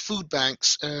one of the food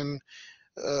banks, and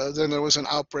then there was an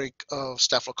outbreak of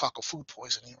staphylococcal food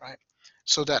poisoning, right?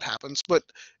 So that happens. But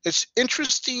it's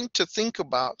interesting to think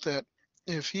about that.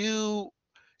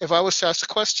 If I was to ask the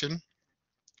question,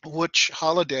 which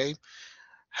holiday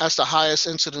has the highest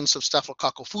incidence of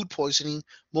staphylococcal food poisoning,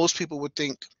 most people would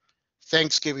think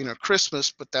Thanksgiving or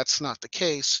Christmas, but that's not the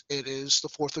case. It is the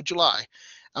 4th of July.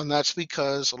 And that's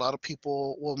because a lot of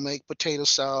people will make potato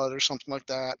salad or something like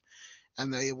that,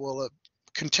 and they will have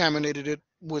contaminated it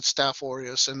with Staph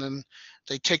aureus. And then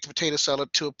they take the potato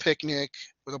salad to a picnic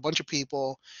with a bunch of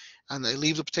people, and they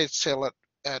leave the potato salad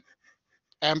at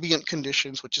ambient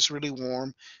conditions, which is really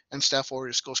warm, and Staph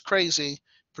aureus goes crazy,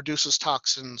 produces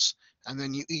toxins, and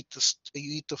then you eat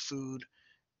the food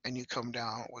and you come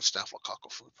down with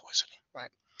staphylococcal food poisoning, right?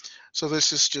 So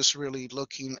this is just really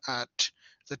looking at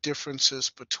the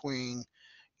differences between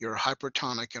your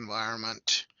hypertonic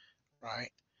environment,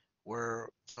 right, where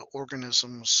the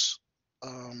organisms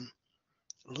um,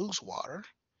 lose water,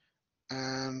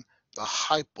 and the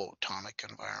hypotonic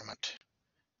environment,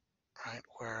 right,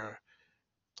 where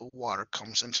the water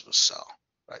comes into the cell,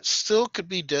 right? Still could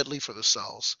be deadly for the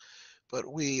cells,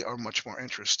 but we are much more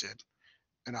interested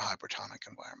in a hypertonic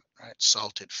environment, right?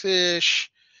 Salted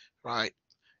fish, right?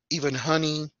 Even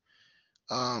honey,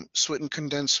 sweetened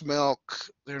condensed milk,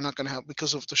 they're not going to have,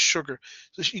 because of the sugar.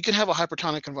 So you can have a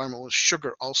hypertonic environment with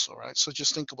sugar also, right? So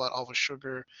just think about all the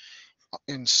sugar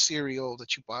in cereal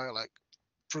that you buy, like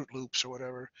Fruit Loops or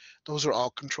whatever. Those are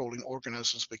all controlling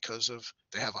organisms because of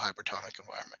they have a hypertonic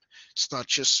environment. It's not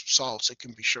just salts; it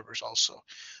can be sugars also.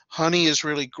 Honey is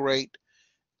really great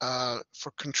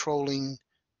for controlling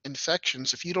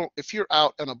infections. If you're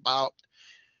out and about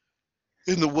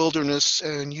in the wilderness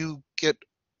and you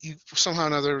somehow or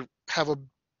another have a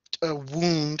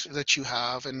wound that you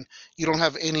have, and you don't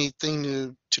have anything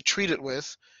to treat it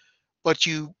with, but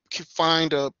you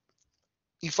find a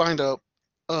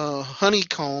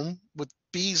honeycomb with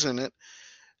bees in it.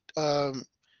 um,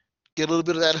 get a little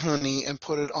bit of that honey and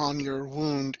put it on your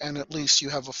wound, and at least you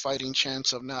have a fighting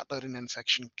chance of not letting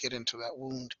infection get into that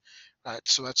wound, right?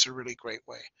 So that's a really great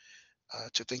way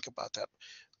to think about that.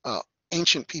 uh,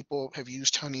 Ancient people have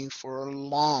used honey for a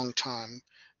long time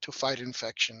to fight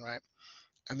infection, right?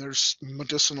 And there's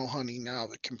medicinal honey now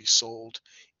that can be sold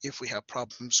if we have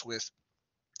problems with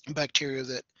bacteria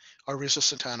that are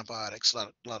resistant to antibiotics. A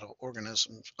lot of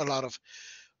organisms, a lot of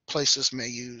places may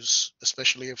use,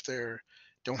 especially if they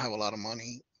don't have a lot of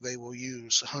money, they will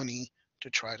use honey to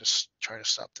try to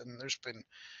stop them. There's been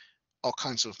all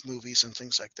kinds of movies and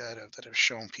things like that have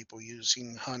shown people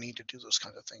using honey to do those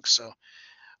kinds of things. So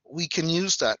we can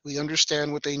use that. We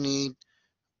understand what they need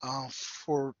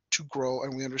for to grow,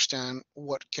 and we understand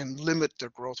what can limit their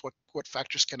growth, what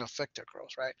factors can affect their growth,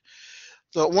 right?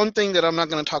 The one thing that I'm not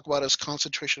going to talk about is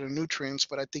concentration of nutrients,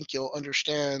 but I think you'll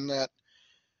understand that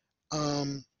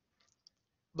um,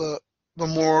 the the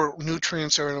more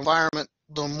nutrients are in an environment,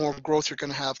 the more growth you're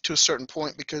going to have to a certain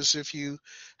point. Because if you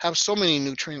have so many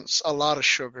nutrients, a lot of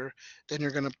sugar, then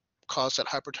you're going to cause that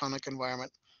hypertonic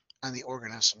environment, and the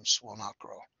organisms will not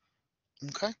grow.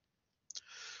 Okay.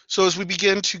 So as we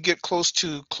begin to get close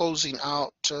to closing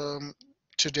out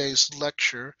today's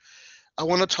lecture, I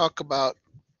want to talk about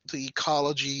the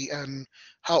ecology and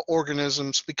how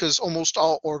organisms, because almost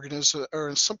all organisms are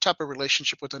in some type of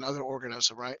relationship with another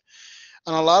organism, right?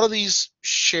 And a lot of these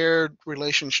shared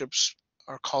relationships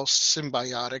are called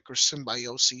symbiotic or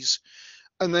symbioses,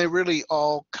 and they really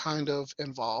all kind of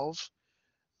involve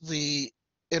the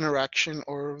interaction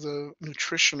or the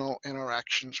nutritional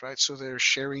interactions, right? So they're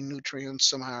sharing nutrients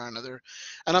somehow or another.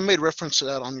 And I made reference to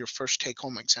that on your first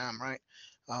take-home exam, right?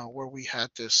 Where we had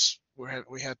this,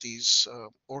 we had these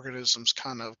organisms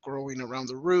kind of growing around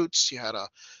the roots. You had a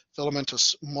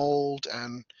filamentous mold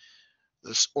and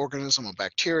this organism, a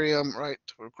bacterium, right,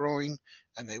 were growing,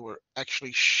 and they were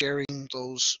actually sharing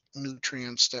those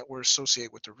nutrients that were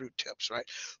associated with the root tips, right?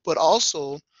 But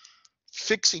also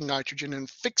fixing nitrogen and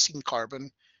fixing carbon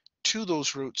to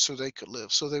those roots so they could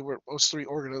live. So they were, those three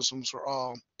organisms were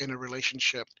all in a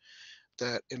relationship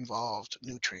that involved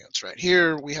nutrients, right?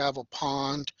 Here we have a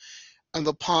pond, and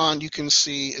the pond you can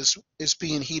see is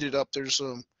being heated up. There's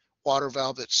a water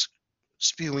valve that's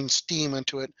spewing steam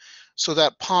into it. So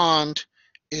that pond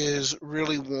is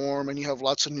really warm and you have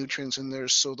lots of nutrients in there,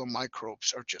 so the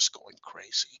microbes are just going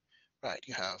crazy, right?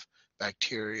 You have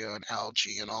bacteria and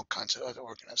algae and all kinds of other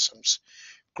organisms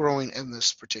growing in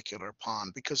this particular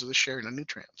pond because of the sharing of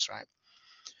nutrients, right?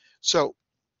 So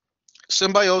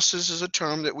symbiosis is a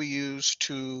term that we use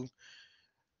to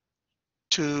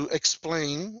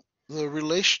explain the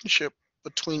relationship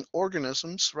between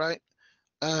organisms, right?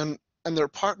 And and their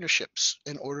partnerships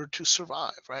in order to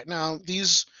survive, right? Now,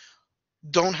 these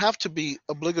don't have to be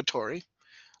obligatory,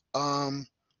 um,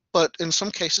 but in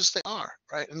some cases they are,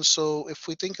 right? And so if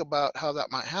we think about how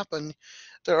that might happen,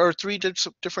 there are three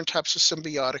different types of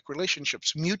symbiotic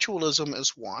relationships. Mutualism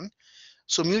is one.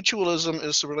 So mutualism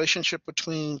is the relationship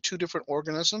between two different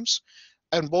organisms,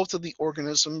 and both of the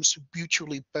organisms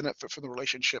mutually benefit from the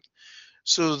relationship.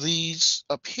 So these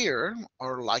up here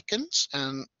are lichens,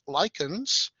 and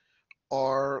lichens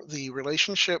are the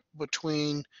relationship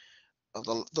between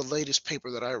the latest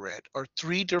paper that I read are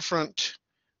three different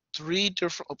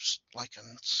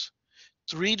lichens,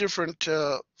 three different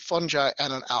fungi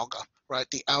and an alga, right?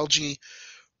 The algae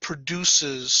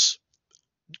produces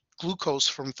glucose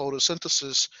from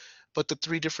photosynthesis, but the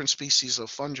three different species of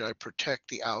fungi protect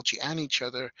the algae and each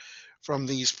other from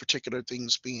these particular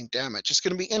things being damaged. It's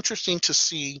going to be interesting to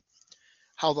see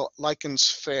how the lichens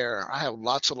fare. I have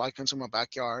lots of lichens in my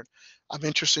backyard. I'm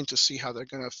interested to see how they're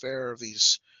going to fare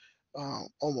these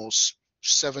almost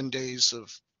 7 days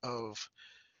of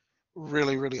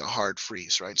really a hard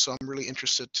freeze, right? So I'm really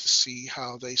interested to see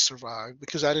how they survive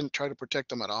because I didn't try to protect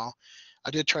them at all. I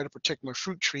did try to protect my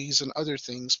fruit trees and other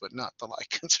things, but not the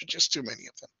lichens. There are just too many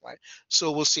of them, right?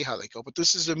 So we'll see how they go. But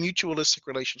this is a mutualistic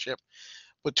relationship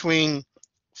between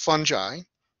fungi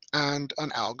and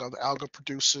an alga. The alga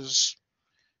produces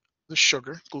the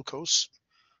sugar, glucose,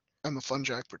 and the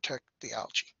fungi protect the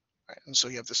algae, right? And so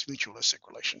you have this mutualistic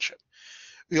relationship.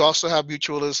 We also have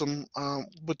mutualism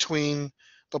between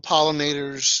the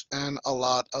pollinators and a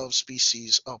lot of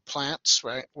species of plants,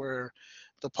 right? Where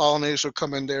the pollinators will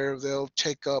come in there, they'll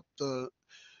take up the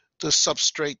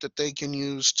substrate that they can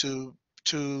use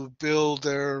to build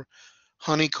their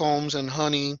honeycombs and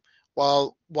honey.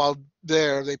 While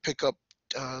there, they pick up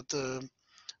the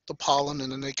pollen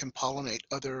and then they can pollinate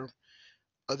other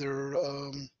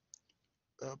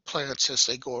plants as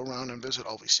they go around and visit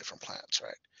all these different plants,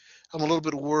 right? I'm a little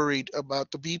bit worried about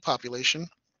the bee population.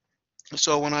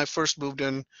 So when I first moved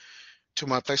in to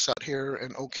my place out here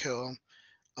in Oak Hill,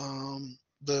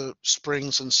 the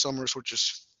springs and summers were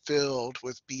just filled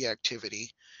with bee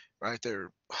activity, right? There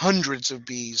are hundreds of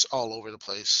bees all over the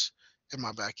place in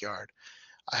my backyard.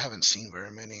 I haven't seen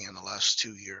very many in the last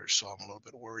 2 years, so I'm a little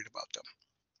bit worried about them,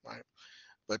 right?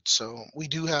 But so we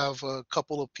do have a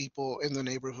couple of people in the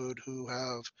neighborhood who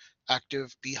have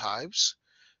active beehives,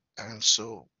 and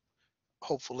so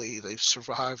hopefully they've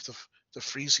survived the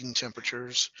freezing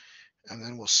temperatures, and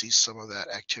then we'll see some of that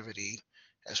activity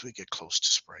as we get close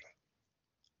to spring.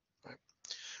 Right?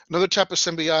 Another type of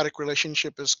symbiotic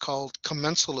relationship is called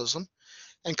commensalism,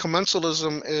 and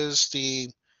commensalism is the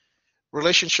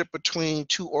relationship between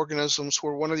two organisms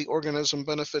where one of the organism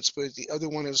benefits, but the other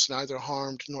one is neither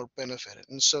harmed nor benefited.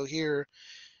 And so here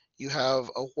you have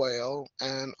a whale,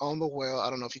 and on the whale, I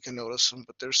don't know if you can notice them,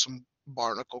 but there's some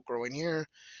barnacle growing here.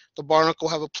 The barnacle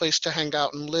have a place to hang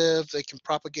out and live. They can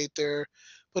propagate there,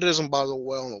 but it doesn't bother the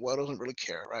whale, and the whale doesn't really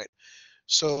care, right?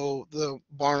 So the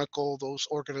barnacle, those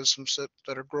organisms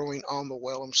that are growing on the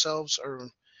whale themselves, are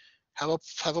have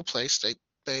a place.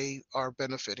 They are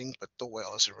benefiting, but the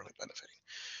whale isn't really benefiting.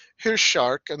 Here's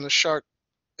shark, and the shark.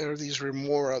 there are these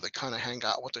remora that kind of hang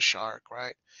out with the shark,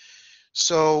 right?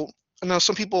 So now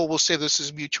some people will say this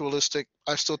is mutualistic.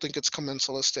 I still think it's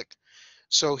commensalistic.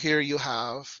 So here you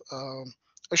have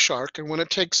a shark, and when it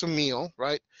takes a meal,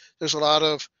 right, there's a lot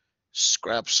of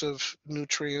scraps of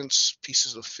nutrients,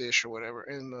 pieces of fish or whatever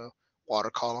in the water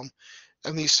column.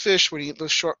 And these fish, when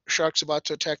the shark's about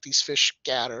to attack, these fish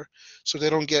scatter so they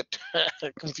don't get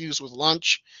confused with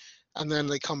lunch, and then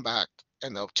they come back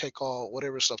and they'll take all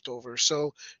whatever's left over.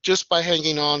 So just by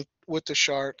hanging on with the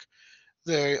shark,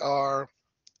 they are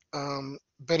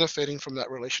benefiting from that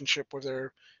relationship where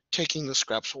they're taking the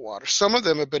scraps of water. Some of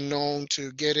them have been known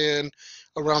to get in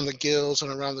around the gills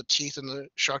and around the teeth, and the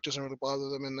shark doesn't really bother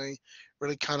them, and they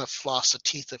really kind of floss the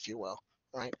teeth, if you will,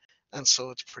 right? And so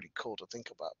it's pretty cool to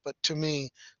think about. But to me,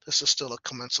 this is still a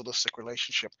commensalistic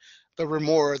relationship. The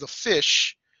remora, are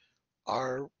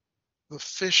the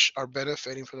fish are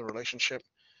benefiting from the relationship,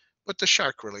 but the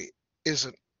shark really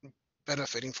isn't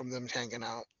benefiting from them hanging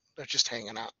out. They're just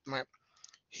hanging out, right?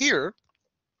 Here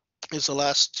is the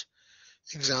last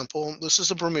example. This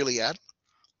is a bromeliad,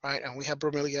 right? And we have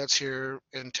bromeliads here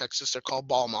in Texas. They're called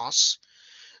ball moss.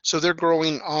 So they're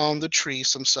growing on the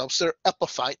trees themselves. They're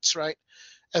epiphytes, right?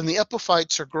 And the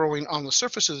epiphytes are growing on the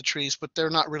surface of the trees, but they're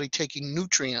not really taking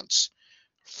nutrients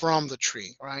from the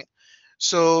tree, right?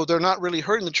 So they're not really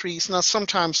hurting the trees. Now,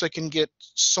 sometimes they can get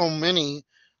so many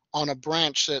on a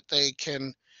branch that they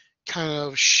can kind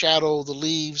of shadow the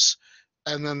leaves,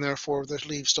 and then therefore the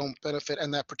leaves don't benefit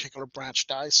and that particular branch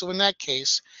dies. So in that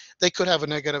case, they could have a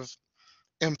negative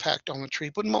impact on the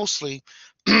tree, but mostly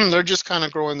they're just kind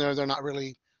of growing there. They're not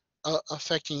really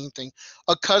affecting anything.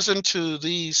 A cousin to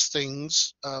these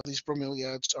things, these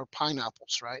bromeliads, are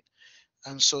pineapples, right?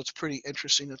 And so it's pretty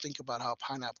interesting to think about how a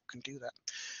pineapple can do that.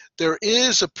 There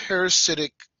is a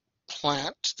parasitic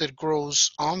plant that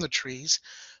grows on the trees,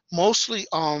 mostly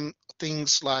on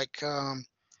things like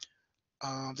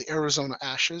the Arizona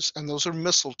ashes, and those are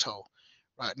mistletoe.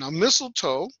 Right now,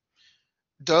 mistletoe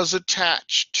does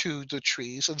attach to the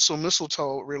trees, and so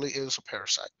mistletoe really is a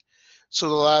parasite. So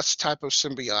the last type of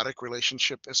symbiotic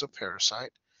relationship is a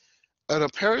parasite. And a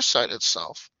parasite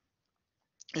itself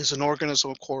is an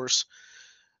organism, of course,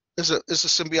 is a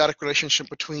symbiotic relationship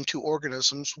between two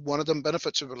organisms. One of them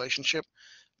benefits the relationship,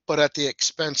 but at the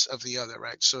expense of the other,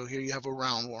 right? So here you have a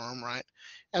roundworm, right?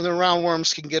 And the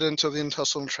roundworms can get into the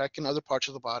intestinal tract and other parts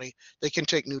of the body. They can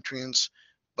take nutrients,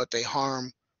 but they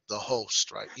harm the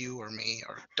host, right? You or me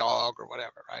or dog or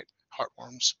whatever, right?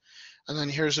 Heartworms. And then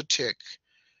here's a tick,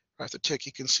 right? The tick,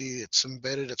 you can see it's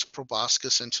embedded its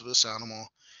proboscis into this animal,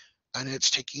 and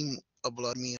it's taking a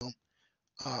blood meal.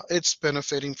 It's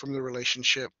benefiting from the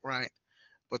relationship, right?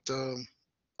 But the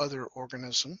other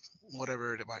organism,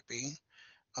 whatever it might be,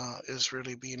 is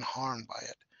really being harmed by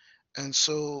it. And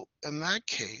so in that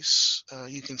case,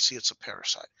 you can see it's a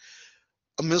parasite.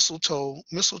 A mistletoe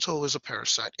is a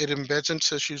parasite. It embeds in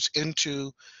tissues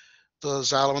into the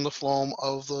xylem and the phloem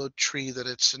of the tree that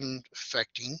it's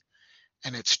infecting,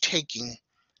 and it's taking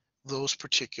those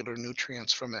particular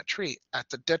nutrients from that tree at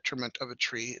the detriment of a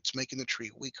tree. It's making the tree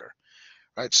weaker,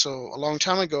 right? So a long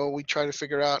time ago, we tried to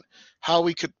figure out how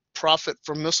we could profit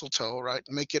from mistletoe, right?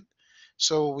 Make it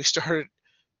so we started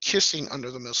kissing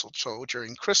under the mistletoe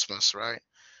during Christmas, right?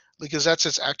 Because that's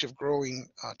its active growing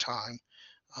time.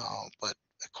 But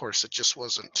of course, it just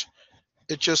wasn't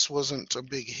a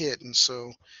big hit, and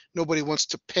so nobody wants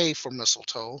to pay for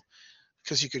mistletoe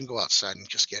because you can go outside and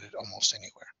just get it almost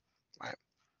anywhere,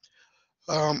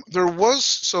 right? There was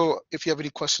so if you have any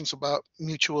questions about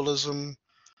mutualism,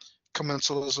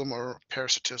 commensalism, or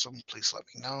parasitism, please let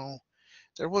me know.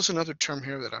 There was another term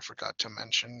here that I forgot to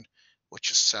mention,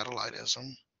 which is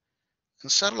satellitism.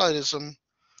 And satellitism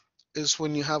is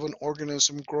when you have an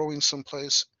organism growing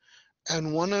someplace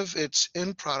and one of its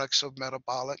end products of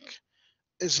metabolic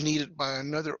is needed by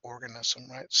another organism,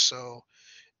 right? So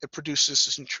it produces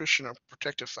this nutrition or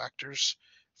protective factors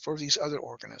for these other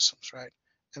organisms, right?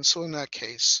 And so in that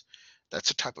case, that's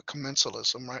a type of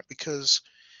commensalism, right? Because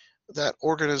that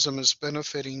organism is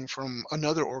benefiting from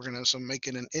another organism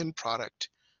making an end product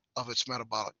of its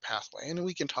metabolic pathway. And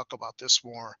we can talk about this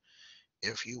more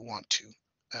if you want to.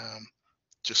 Um,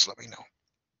 just let me know.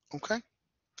 Okay.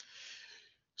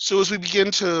 So as we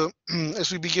begin to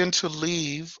as we begin to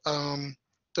leave,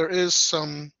 there is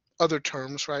some other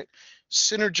terms, right?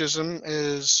 Synergism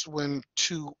is when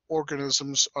two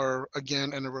organisms are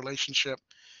again in a relationship,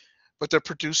 but they're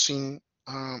producing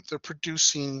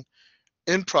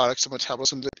end products of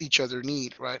metabolism that each other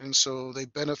need, right? And so they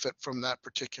benefit from that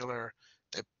particular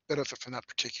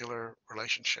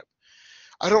relationship.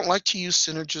 I don't like to use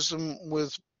synergism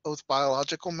with both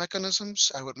biological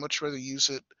mechanisms. I would much rather use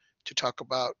it to talk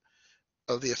about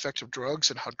the effect of drugs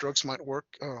and how drugs might work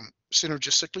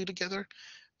synergistically together.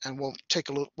 And we'll take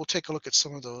a look at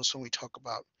some of those when we talk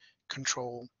about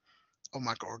control of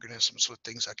microorganisms with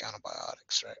things like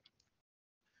antibiotics, right?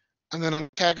 And then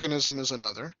antagonism is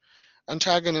another.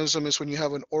 Antagonism is when you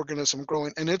have an organism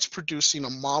growing and it's producing a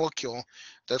molecule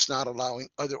that's not allowing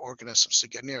other organisms to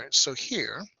get near it. So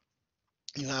here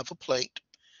you have a plate,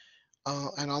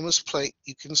 and on this plate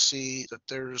you can see that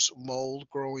there's mold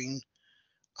growing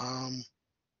um,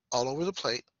 all over the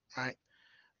plate, right?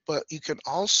 But you can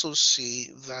also see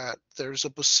that there's a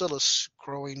bacillus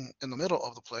growing in the middle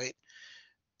of the plate,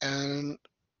 and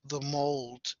the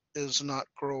mold is not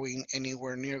growing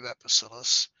anywhere near that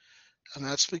bacillus. And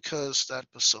that's because that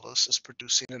bacillus is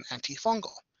producing an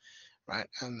antifungal, right?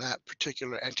 And that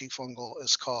particular antifungal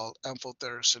is called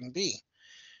amphotericin B,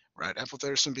 right?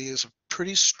 Amphotericin B is a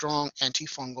pretty strong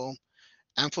antifungal.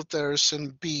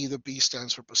 Amphotericin B, the B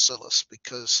stands for bacillus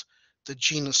because the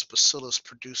genus Bacillus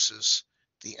produces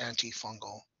the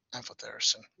antifungal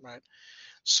amphotericin, right?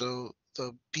 So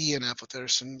the B in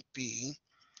amphotericin B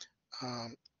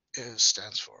um,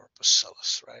 stands for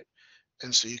bacillus, right?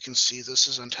 And so you can see this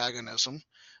is antagonism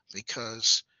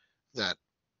because that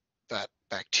that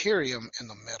bacterium in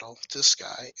the middle, this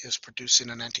guy, is producing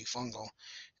an antifungal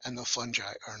and the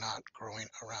fungi are not growing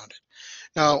around it.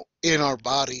 Now, in our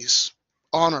bodies,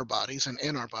 on our bodies and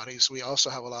in our bodies, we also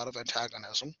have a lot of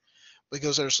antagonism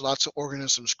because there's lots of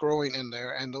organisms growing in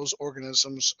there, and those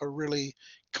organisms are really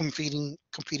competing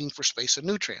for space and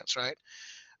nutrients, right?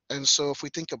 And so if we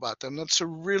think about them, that's a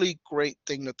really great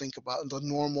thing to think about. The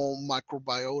normal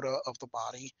microbiota of the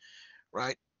body,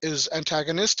 right, is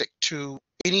antagonistic to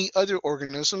any other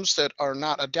organisms that are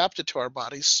not adapted to our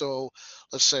bodies. So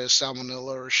let's say a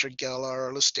salmonella or shigella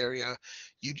or listeria,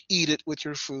 you'd eat it with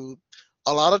your food.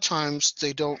 A lot of times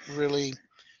they don't really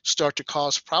start to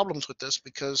cause problems with this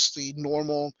because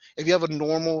if you have a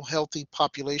normal healthy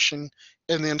population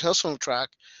in the intestinal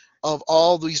tract of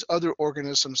all these other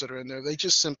organisms that are in there, they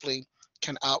just simply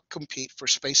can outcompete for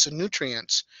space and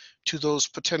nutrients to those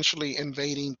potentially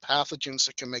invading pathogens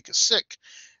that can make us sick.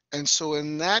 And so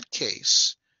in that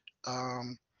case,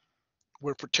 um,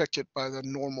 we're protected by the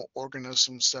normal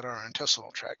organisms that are our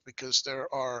intestinal tract because there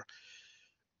are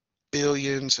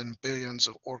billions and billions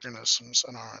of organisms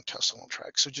in our intestinal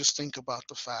tract. So just think about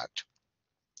the fact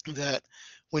that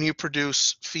when you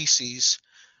produce feces,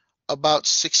 about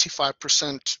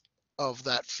 65% of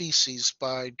that feces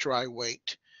by dry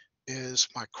weight is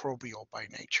microbial by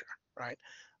nature, right?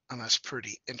 And that's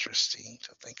pretty interesting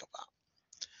to think about.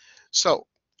 So,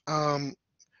 um,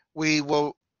 we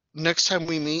will, next time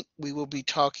we meet, we will be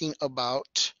talking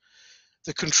about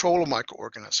the control of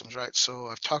microorganisms, right? So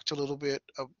I've talked a little bit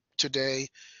today.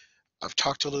 I've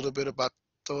talked a little bit about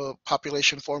the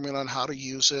population formula and how to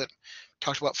use it.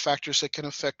 Talked about factors that can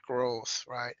affect growth,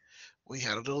 right? We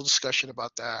had a little discussion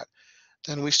about that.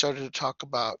 Then we started to talk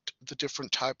about the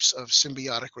different types of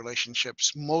symbiotic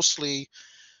relationships, mostly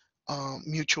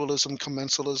mutualism,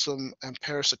 commensalism, and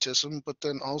parasitism. But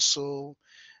then also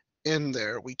in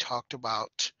there, we talked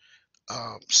about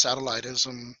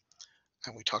satellitism,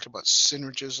 and we talked about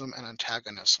synergism and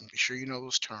antagonism. Be sure you know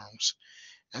those terms.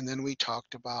 And then we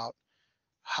talked about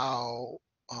how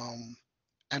um,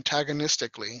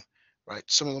 antagonistically, right,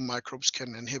 some of the microbes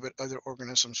can inhibit other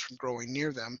organisms from growing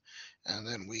near them. And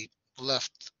then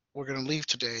we're going to leave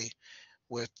today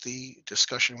with the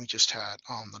discussion we just had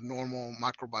on the normal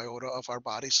microbiota of our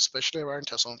bodies, especially of our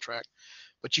intestinal tract.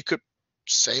 But you could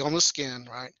say on the skin,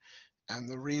 right? And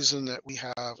the reason that we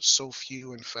have so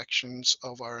few infections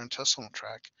of our intestinal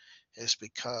tract is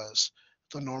because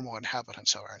the normal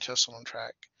inhabitants of our intestinal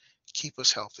tract keep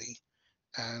us healthy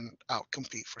and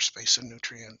outcompete for space and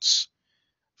nutrients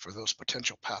for those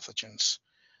potential pathogens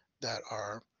that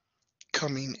are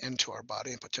coming into our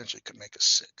body and potentially could make us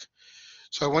sick.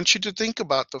 So I want you to think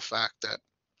about the fact that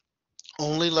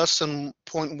only less than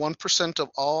 0.1% of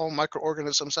all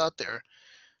microorganisms out there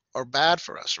are bad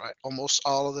for us, right? Almost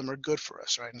all of them are good for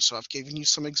us, right? And so I've given you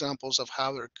some examples of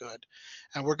how they're good.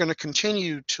 And we're going to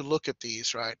continue to look at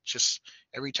these, right? Just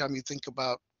every time you think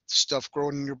about stuff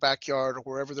growing in your backyard or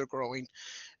wherever they're growing,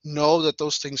 know that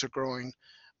those things are growing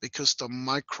because the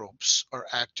microbes are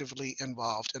actively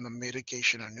involved in the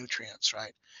mitigation of nutrients,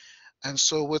 right? And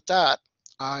so with that,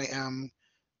 I am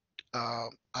I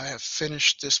have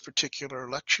finished this particular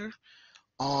lecture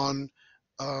on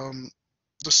um,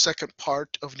 the second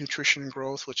part of nutrition and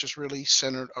growth, which is really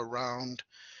centered around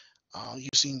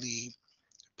using the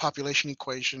population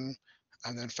equation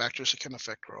and then factors that can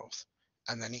affect growth,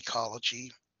 and then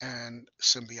ecology and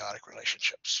symbiotic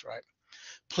relationships, right?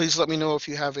 Please let me know if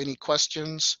you have any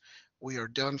questions. We are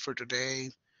done for today.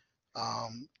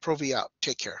 Provi out.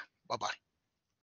 Take care. Bye bye.